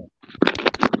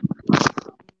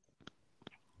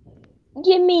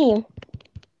 Jimmy.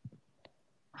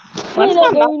 What's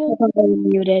that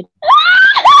muted?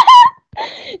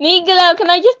 Miguel, can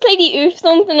I just play the oof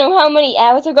songs to know how many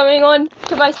hours are going on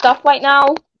to my stuff right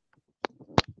now?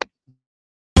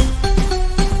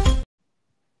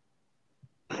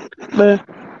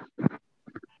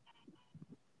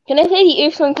 Can I play the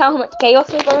oof song and tell how much chaos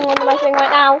is going on in my thing right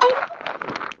now?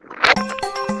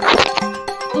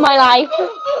 My life.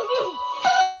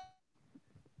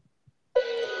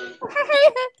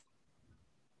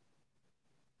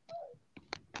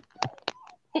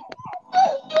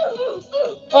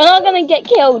 We're not gonna get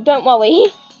killed, don't worry.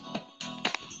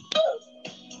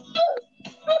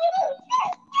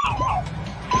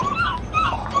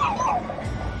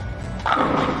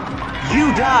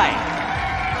 You die!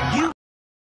 You.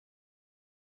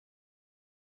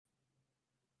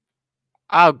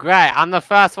 Oh, great. I'm the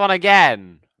first one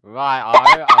again. Right,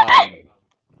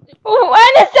 Oh,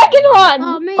 and the second one!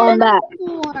 Oh man, On that.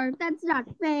 Four. That's not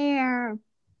fair.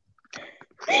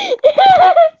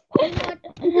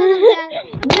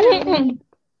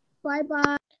 Bye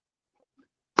bye.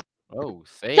 Oh,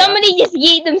 see. Somebody just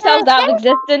yeet themselves out of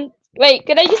existence. Wait,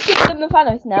 can I just give them the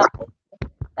Thanos snap?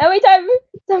 Every time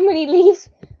somebody leaves,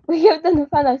 we give them the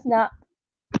Thanos snap.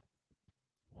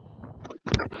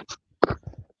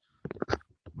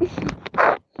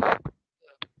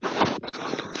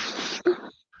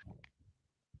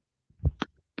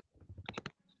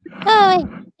 Oh, wait.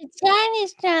 The time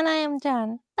is done. I am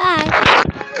done. Bye.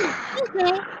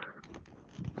 Okay.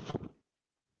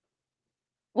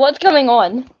 What's going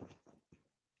on?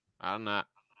 I don't know.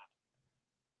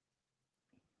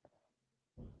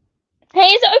 Hey,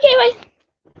 is it okay, wait?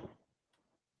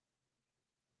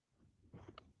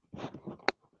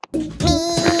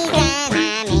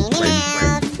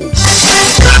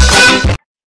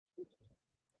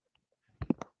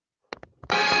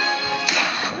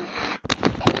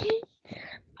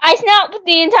 I snapped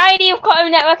the entirety of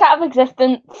Cotton Network out of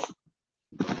existence.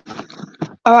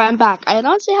 Alright, I'm back. I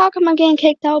don't see how come I'm getting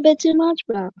kicked out a bit too much,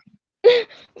 but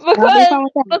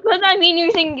because I've been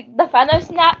using the Thanos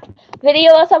snap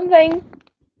video or something.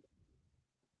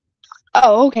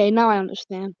 Oh, okay. Now I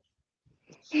understand.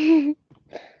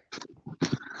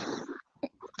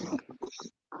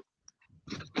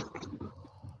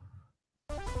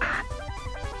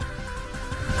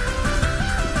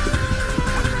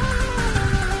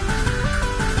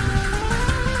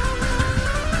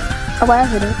 Oh, what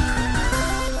is it?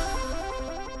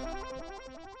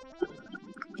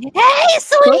 Hey,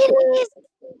 sweeties!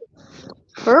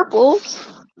 Purples?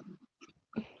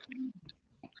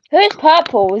 Who's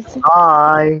Purples?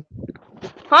 Hi.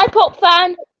 Hi, Pop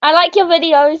Fan. I like your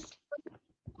videos.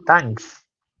 Thanks.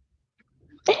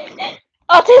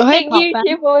 Autistic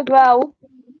YouTuber as well.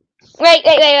 Wait.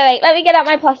 Let me get out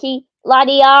my plushie.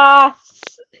 Ladias.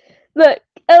 Look,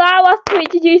 allow us to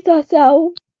introduce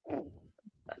ourselves.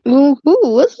 Ooh,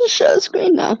 what's the show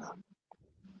screen now?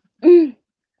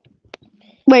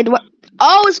 Wait, what?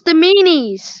 Oh, it's the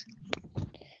minis.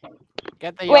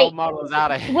 Get the Wait, old models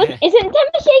out of here. Isn't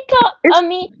Number Taker? I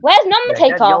mean, where's Number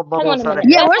Taker? Hang on a minute.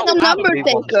 Yeah, where's the number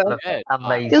taker?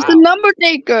 There's the number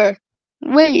taker.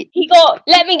 Wait. He got.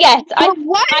 Let me guess. I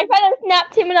tried to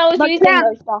snap him when I was using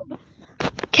those stuff.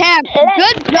 Cam,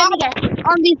 good job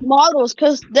on these models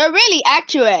because they're really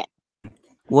accurate.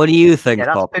 What do you think, Yeah,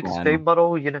 that's Popcorn? Big Spoon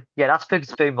model. You know, yeah, that's Big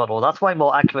Spoon model. That's way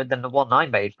more accurate than the one I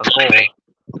made before.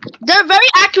 They're very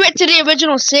accurate to the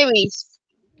original series.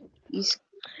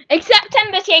 Except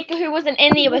Timber Shaker, who wasn't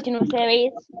in the original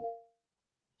series.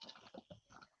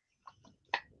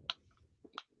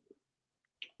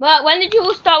 Well, when did you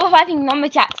all start with having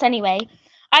Numberjacks anyway?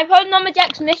 I've heard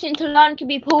Numberjack's mission to learn to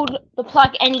be pulled the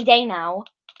plug any day now,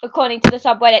 according to the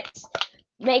subreddits.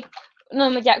 Make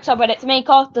Numberjack subreddits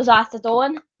maker Disaster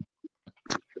Dawn.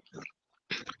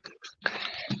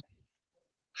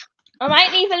 I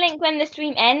might leave a link when the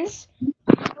stream ends.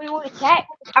 We will check.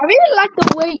 I really like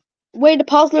the way the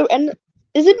puzzler and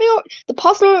is it me or the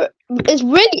puzzler is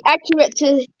really accurate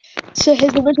to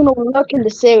his original look in the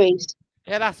series.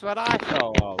 Yeah, that's what I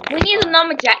thought. We need a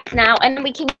Numberjack now, and then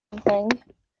we can thing.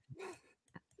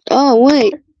 Oh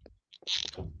wait.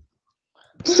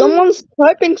 Someone's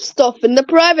typing stuff in the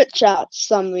private chat for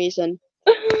some reason.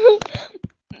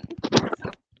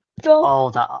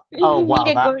 Oh wow,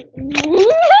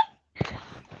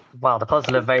 wow, the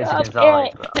puzzle evades in his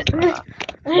eye.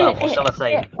 Well, what shall I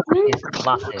say? His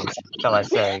glasses, shall I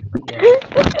say?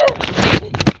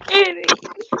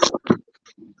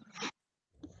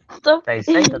 They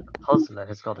say that the puzzler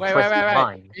has got a twisted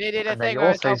mind, and they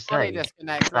also say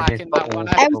that his bubble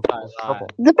will cause trouble.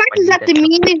 The fact is that the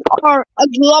meanings are a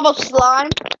glob of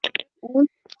slime,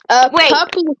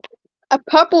 a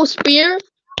purple spear,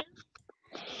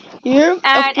 here,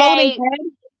 a floating head,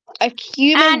 a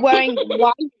human wearing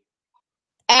white,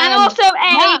 and also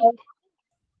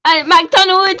a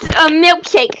McDonald's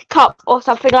milkshake cup or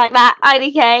something like that.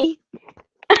 IDK.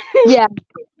 Yeah.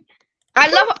 I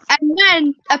love it. And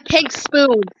then a pink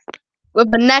spoon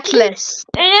with a necklace.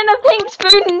 And then a pink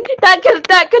spoon that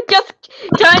could just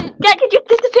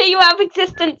disappear you out of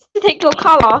existence to take your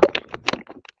colour.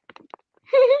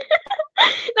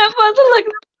 That puzzle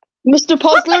looks. Mr.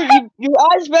 Puzzler, your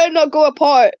eyes better not go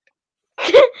apart.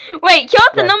 Wait,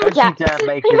 you're the Numberjack.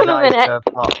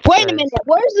 Wait a minute,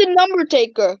 where's the number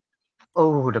taker?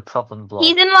 Oh, the problem block.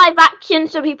 He's in live action,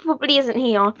 so he probably isn't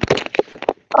here.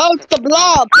 Oh, it's the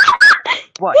blob.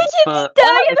 What? But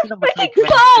it's number taker in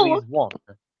series 1,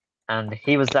 and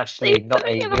he was actually not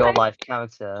a real life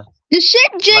character. The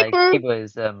shape japer. Like, he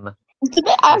was it's a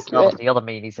bit accurate. the other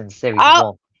meanies in series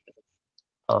 1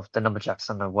 of the Numberjacks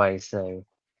on their way. So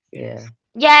yeah.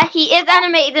 Yeah, he is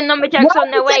animated in Numberjacks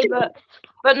on their way, but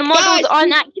the models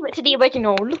aren't accurate to the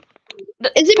original. Is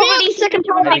it probably the second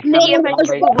time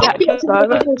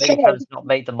has not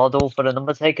made the model for the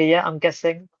Numbertaker yet? I'm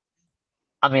guessing.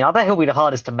 I mean, I bet he'll be the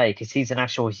hardest to make because he's an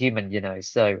actual human, you know.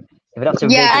 So if it have to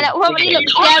and it probably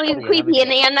looks scary and creepy in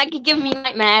the end. That could give me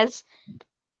nightmares.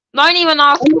 Don't even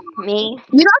ask me.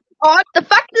 You know what? The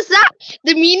fact is that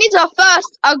the meanies are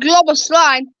first a glob of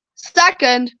slime,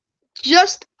 second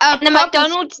just a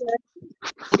McDonald's,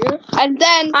 and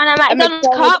then a McDonald's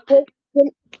cup,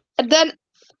 and then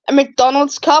a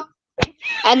McDonald's cup,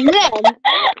 and then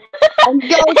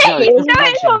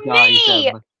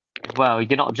well,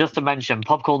 you know, just to mention,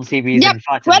 Popcorn TV is in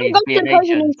fact a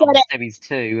agent of Series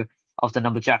 2 of the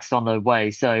Numberjacks on their way.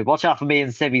 So watch out for me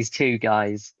in Series 2,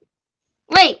 guys.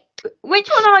 Wait, which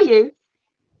one are you?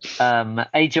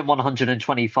 Agent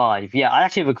 125. Yeah, I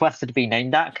actually requested to be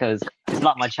named that because it's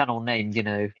like my channel name, you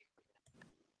know.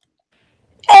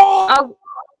 Oh,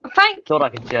 thank. Thought I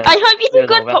could just I hope you're a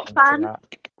good Pop fan.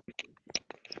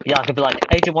 Yeah, I could be like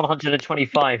Agent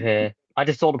 125 here. I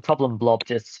just saw the problem blob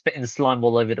just spitting slime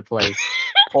all over the place,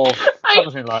 or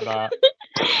something like that.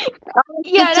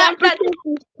 Yeah, that's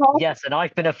Yes, and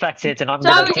I've been affected, and I'm so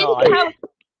gonna it's die. how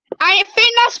I think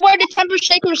that's where the temper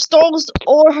shaker stores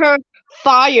all her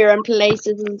fire and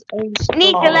places and stuff.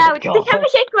 Nico, Oh, the God. temper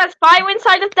shaker has fire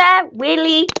inside of there.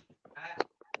 Really?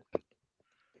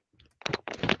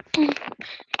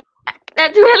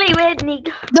 That's really weird,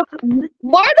 Nico.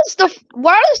 Why does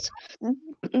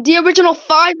the original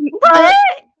 5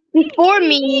 before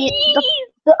me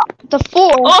the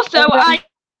 4 Also, I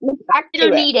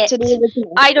don't need it. to the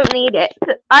original? I don't need it.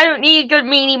 I don't need good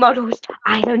mini models.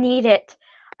 I don't need it.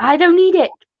 I don't need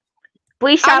it.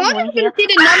 We I shall wonder one if you here. see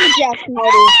the Numberjacks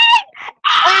model.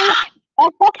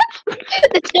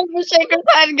 The temper shaker's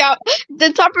head got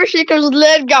the temper shaker's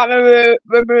lid got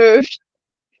removed.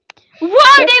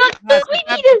 Whoa, they look so sweet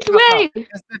this way.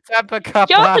 It's the temper cup.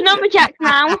 Show us the Numberjacks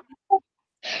now.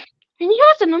 Can you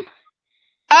show us them?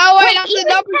 Oh wait, Wait, that's the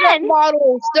even Numberjack 10?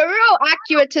 models. They're real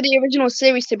accurate to the original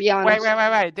series, to be honest.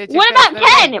 Wait. Did you What say about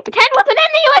that- 10? 10 wasn't in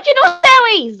the original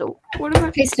series. What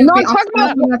about Hey, No, Sophie, I'm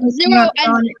talking about 0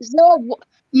 and 0.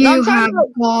 You have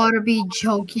gotta be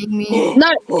joking me.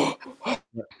 No. Mm. Mm.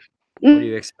 What do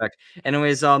you expect?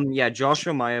 Anyways, yeah, Josh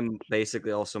and Maya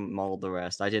basically also modeled the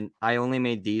rest. I only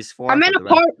made these 4. I meant but the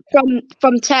apart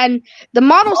from 10. The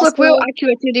models look real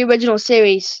accurate to the original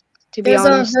series, to be There's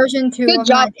a honest. version 2 Good of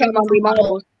job, my Cam, on the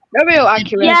models. They're real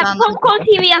accurate. Yeah, Popcorn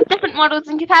TV has different models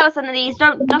in comparison to these,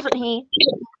 doesn't he?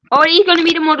 Or are these going to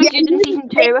be the models used in season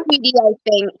 2? I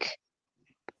think.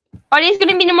 Are these going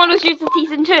to be the models used in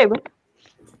season 2?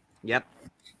 Yep.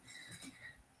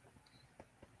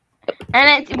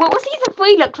 And what will season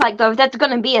 3 look like though? If that's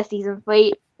going to be a season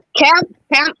 3. Cam,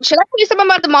 should I tell you something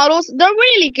about the models? They're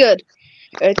really good.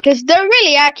 Because they're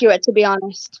really accurate, to be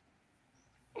honest.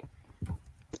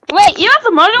 Wait, you have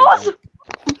the models?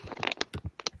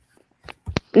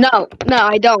 No,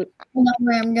 I don't. No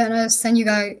way, I'm gonna send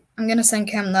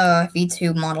Cam the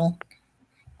V2 model.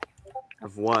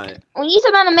 Of what? We need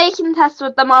some animation tests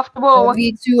with them after all.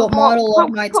 The V2 model of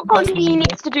my Popcorn TV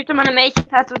needs to do some animation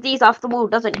tests with these after all,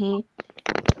 doesn't he?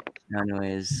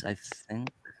 Anyways, I think.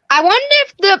 I wonder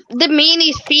if the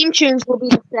Meanies theme tunes will be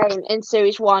the same in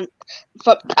Series 1.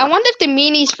 I wonder if the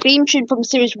Meanies theme tune from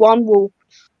Series 1 will...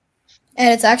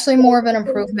 And it's actually more of an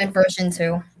improvement version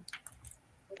 2.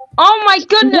 Oh my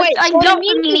goodness, Wait, I so the love the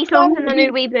Meanies mini songs in the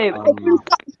new reboot.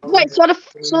 Wait, so the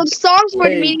songs for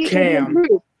the Hey, Meanies Cam. will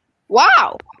improve.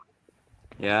 Wow.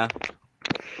 Yeah.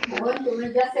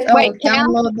 Wait, Cam?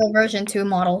 download the version 2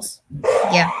 models.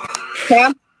 Yeah.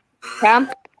 Cam?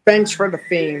 Thanks for the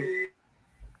theme.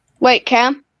 Wait,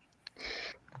 Cam?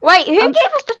 Wait, who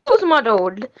gave us the Toodles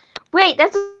model? Wait,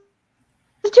 that's the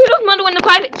Toodles model in the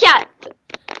private chat.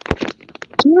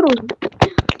 Toodles.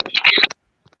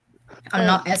 I'm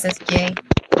not SSJ.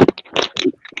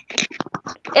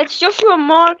 It's Joshua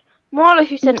Marler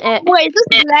who sent it. Wait, is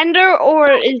this Blender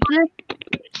or is this...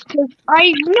 Cause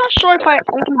I'm not sure if I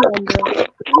own Blender.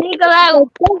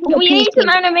 We need some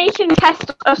animation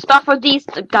tests or stuff for these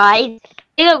guys.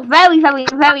 They look very, very,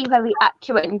 very, very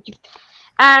accurate.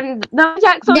 And the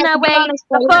Jack's on their way.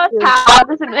 The first power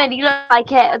doesn't really look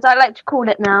like it, as I like to call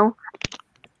it now.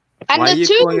 And Why are the you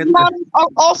two calling it models are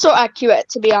also accurate,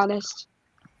 to be honest.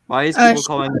 Why is people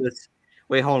calling this?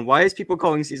 Wait, hold on. Why is people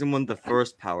calling season 1 the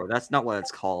first power? That's not what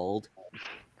it's called.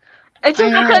 It's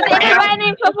just because it's a rare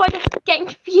name, so I'm just getting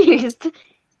confused.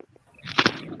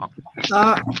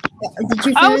 Uh, Did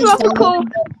you I was finish also cool.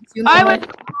 I would.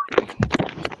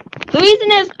 The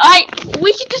reason is,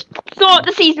 we should just sort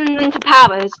the seasons into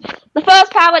powers. The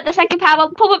first power, the second power,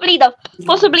 possibly the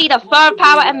third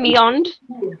power and beyond.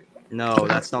 No,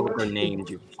 that's not what they're named,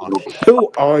 you fuck.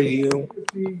 Who are you?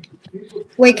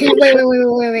 Wait, can you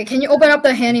wait. Can you open up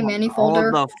the Handy Manny folder?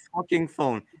 On the fucking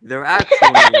phone. They're actual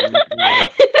names.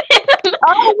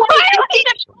 Oh my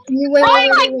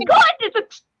god!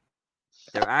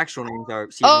 Their actual names are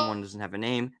season 1 doesn't have a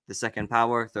name, the second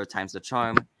power, third time's the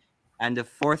charm, and the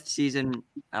fourth season,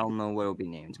 I don't know what it'll be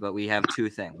named, but we have 2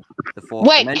 things. The fourth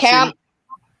dimension.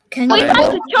 Cam. Wait, that's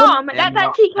the charm. That's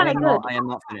actually kind of good. I am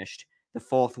not finished. The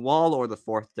fourth wall or the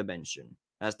fourth dimension.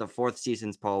 That's the fourth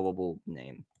season's probable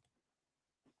name.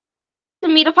 To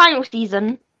me, the final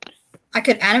season. I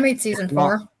could animate season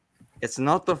 4. It's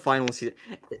not the final season.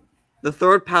 The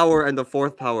third power and the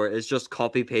fourth power is just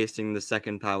copy pasting the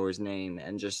second power's name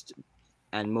and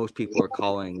most people are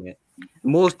calling it.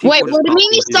 Most people. Wait, will the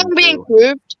mini song be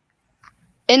improved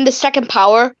in the second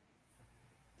power?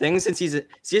 Things in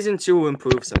season 2 will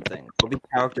improve some things. There'll be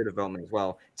character development as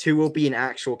well. 2 will be an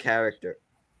actual character.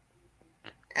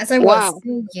 As I was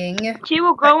saying, 2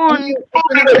 will go on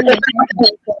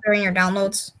during your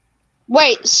downloads.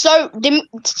 Wait, so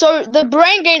the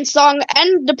Brain Gain song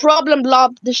and the Problem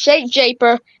Blob, the Shape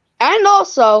Shaper, and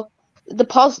also the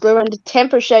Puzzler and the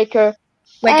Temper Shaker.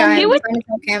 Wait, guys, you I'm would trying to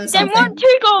tell Cam Then something. want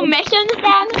to go missions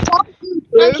then?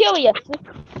 I'm curious.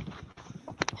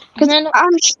 Because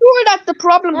I'm sure that the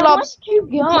Problem Then Blobs, what you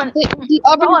going? the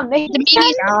other, Go on, the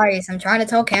minis. Guys, I'm trying to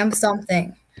tell Cam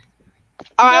something.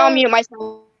 I'll mute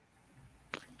myself.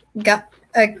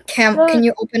 Cam, can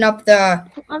you open up the?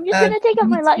 I'm just gonna take out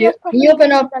my light. Can you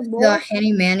open up the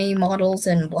Handy Manny models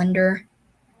in Blender?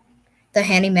 The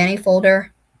Handy Manny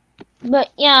folder. But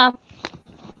yeah.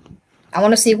 I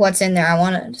want to see what's in there. I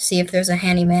want to see if there's a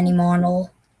Handy Manny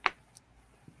model.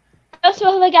 I also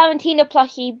have a Garantina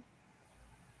plushie.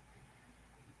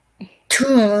 So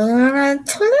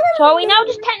are we now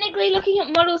just technically looking at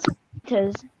models?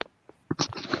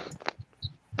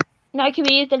 Now can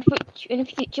be used in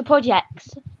future projects.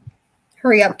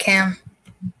 Hurry up, Cam.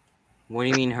 What do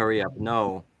you mean hurry up?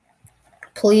 No.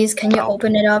 Please, can you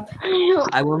open it up?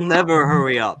 I will never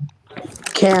hurry up.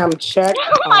 Cam, check.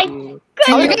 Can you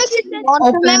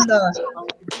open the?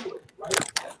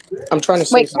 I'm trying to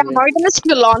say Wait, something. Cam, are you gonna see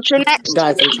the launcher next?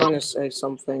 Guys, I'm trying to say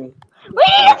something. We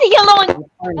need to get on.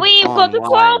 We've got a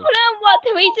problem. What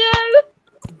do we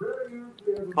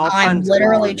do? I'm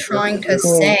literally trying to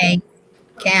say,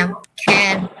 Cam,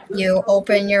 can you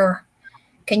open your?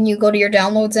 Can you go to your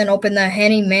downloads and open the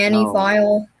Handy Manny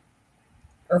file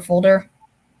or folder?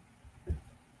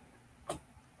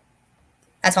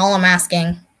 That's all I'm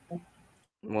asking.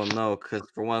 Well, no, because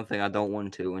for one thing, I don't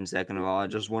want to, and second of all, I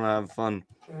just want to have fun.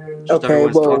 Just Okay,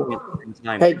 everyone's well, talking at the same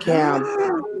time. hey, Cam.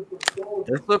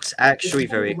 This looks actually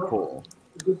very cool.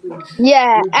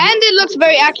 Yeah, and it looks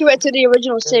very accurate to the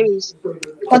original series.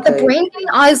 But the Brain Gain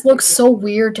eyes look so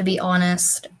weird, to be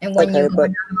honest. And when you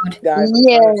but guys,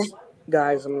 yeah.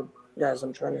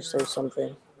 I'm trying to say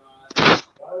something.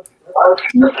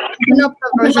 Open up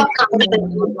the version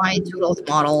of my Toodles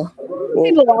model.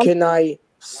 Well, can I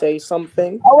say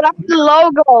something? Oh, that's the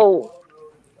logo.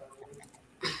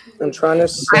 I'm trying to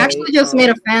say. I actually just made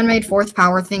a fan-made fourth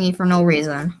power thingy for no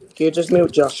reason. Can you just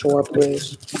mute Joshua,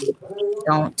 please?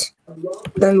 Don't.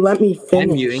 Then let me finish.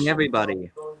 I'm muting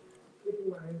everybody.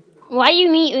 Why are you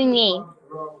muting me?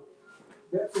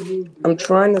 I'm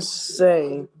trying to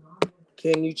say,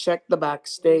 can you check the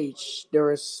backstage?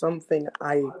 There is something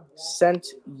I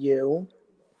sent you,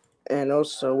 and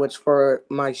also it's for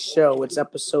my show. It's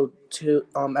episode 2.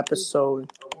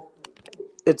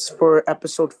 It's for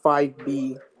episode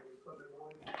 5B.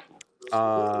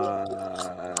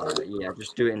 Yeah,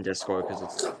 just do it in Discord because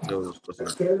it's so.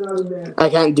 I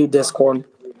can't do Discord.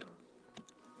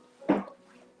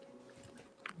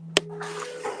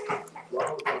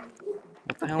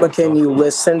 But can you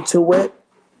listen to it?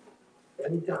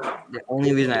 The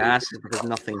only reason I ask is because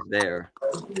nothing's there.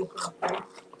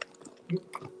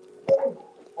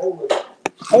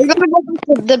 Are you gonna go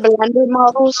to the Blender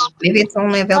models? Maybe it's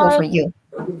only available for you.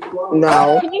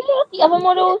 No. Can you show the other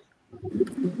models?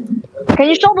 Can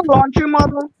you show the launcher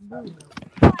model?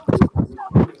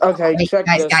 Okay, wait, check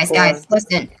guys,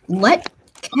 listen. Let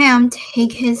Cam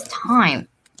take his time.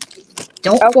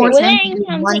 Don't Okay, force well, him to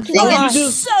do one thing. I'm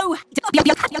so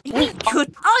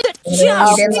could I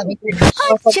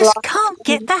just can't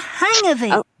get the hang of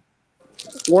it.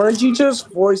 Weren't you just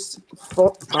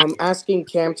asking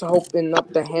Cam to open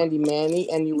up the Handy Manny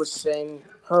and you were saying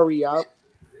hurry up?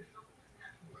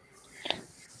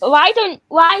 Why do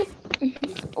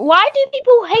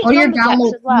people hate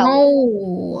lumberjacks as well?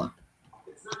 No.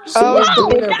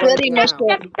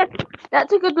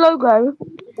 That's a good logo.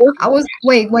 I was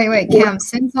wait, Cam.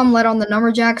 Since I'm led on the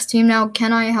Numberjacks team now,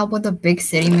 can I help with the big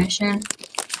city mission?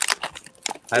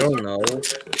 I don't know.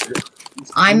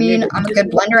 I mean, I'm a good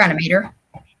Blender animator.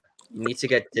 You need to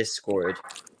get Discord.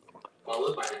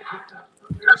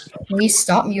 Please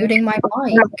stop muting my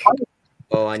mic.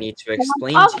 Oh, I need to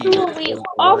explain to you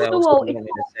what else you want me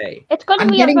to say. It's going to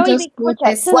be a very big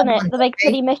project, isn't it? The big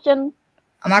city mission.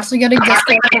 I'm actually getting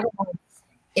Discord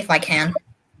if I can.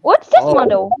 What's this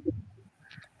model?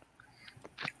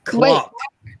 Clock.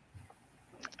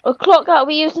 A clock that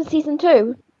we used in season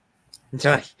 2.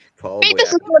 Probably.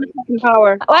 This is for the second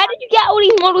power. Where did you get all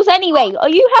these models anyway? Are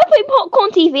you helping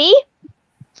Popcorn TV?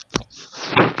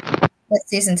 That's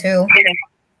season 2.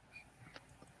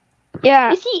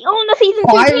 Yeah. Is he on the season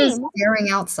 2 I team? was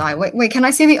staring outside. Wait, can I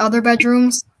see the other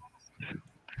bedrooms?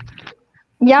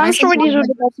 Yeah, I'm sure these are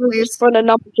the best movies for the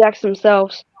Numberjacks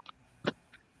themselves.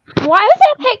 Why is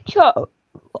there a picture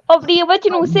of the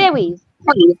original series?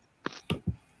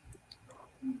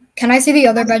 Can I see the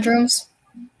other bedrooms?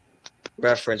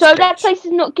 Reference. So that place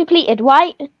is not completed,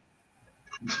 right?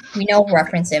 We know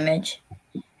reference image.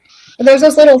 But there's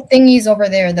those little thingies over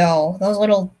there, though. Those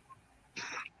little.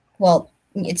 Well,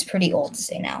 it's pretty old to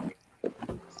say now.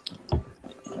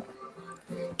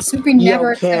 Super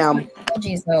never accepts Cam.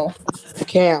 emojis, though.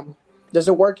 Cam, does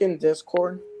it work in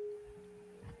Discord?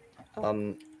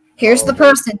 Here's the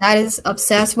person that is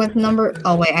obsessed with number.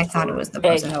 Oh wait, I thought it was the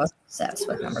person that was obsessed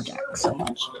with Numberjack so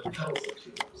much.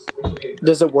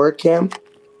 Does it work, Cam?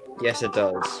 Yes, it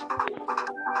does.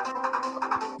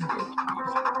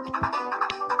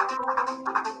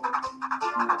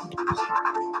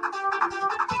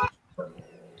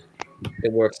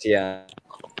 It works, yeah.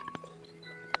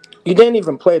 You didn't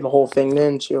even play the whole thing,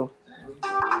 didn't you?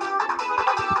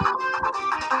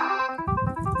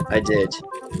 I did.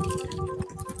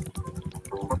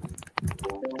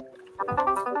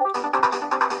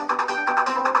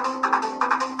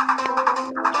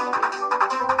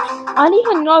 I don't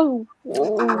even know.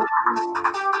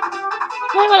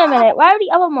 Hang on a minute. Where are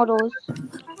the other models?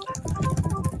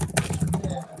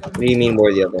 What do you mean,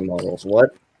 where are the other models?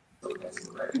 What?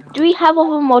 Do we have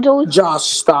other models? Josh,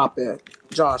 stop it.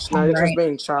 Josh, now you're just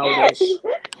being childish.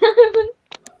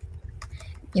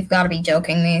 You've got to be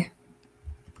joking me.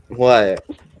 What?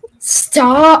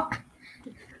 Stop!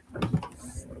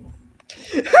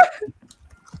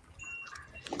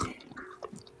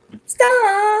 Stop!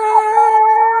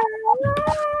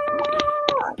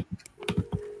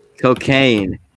 Cocaine.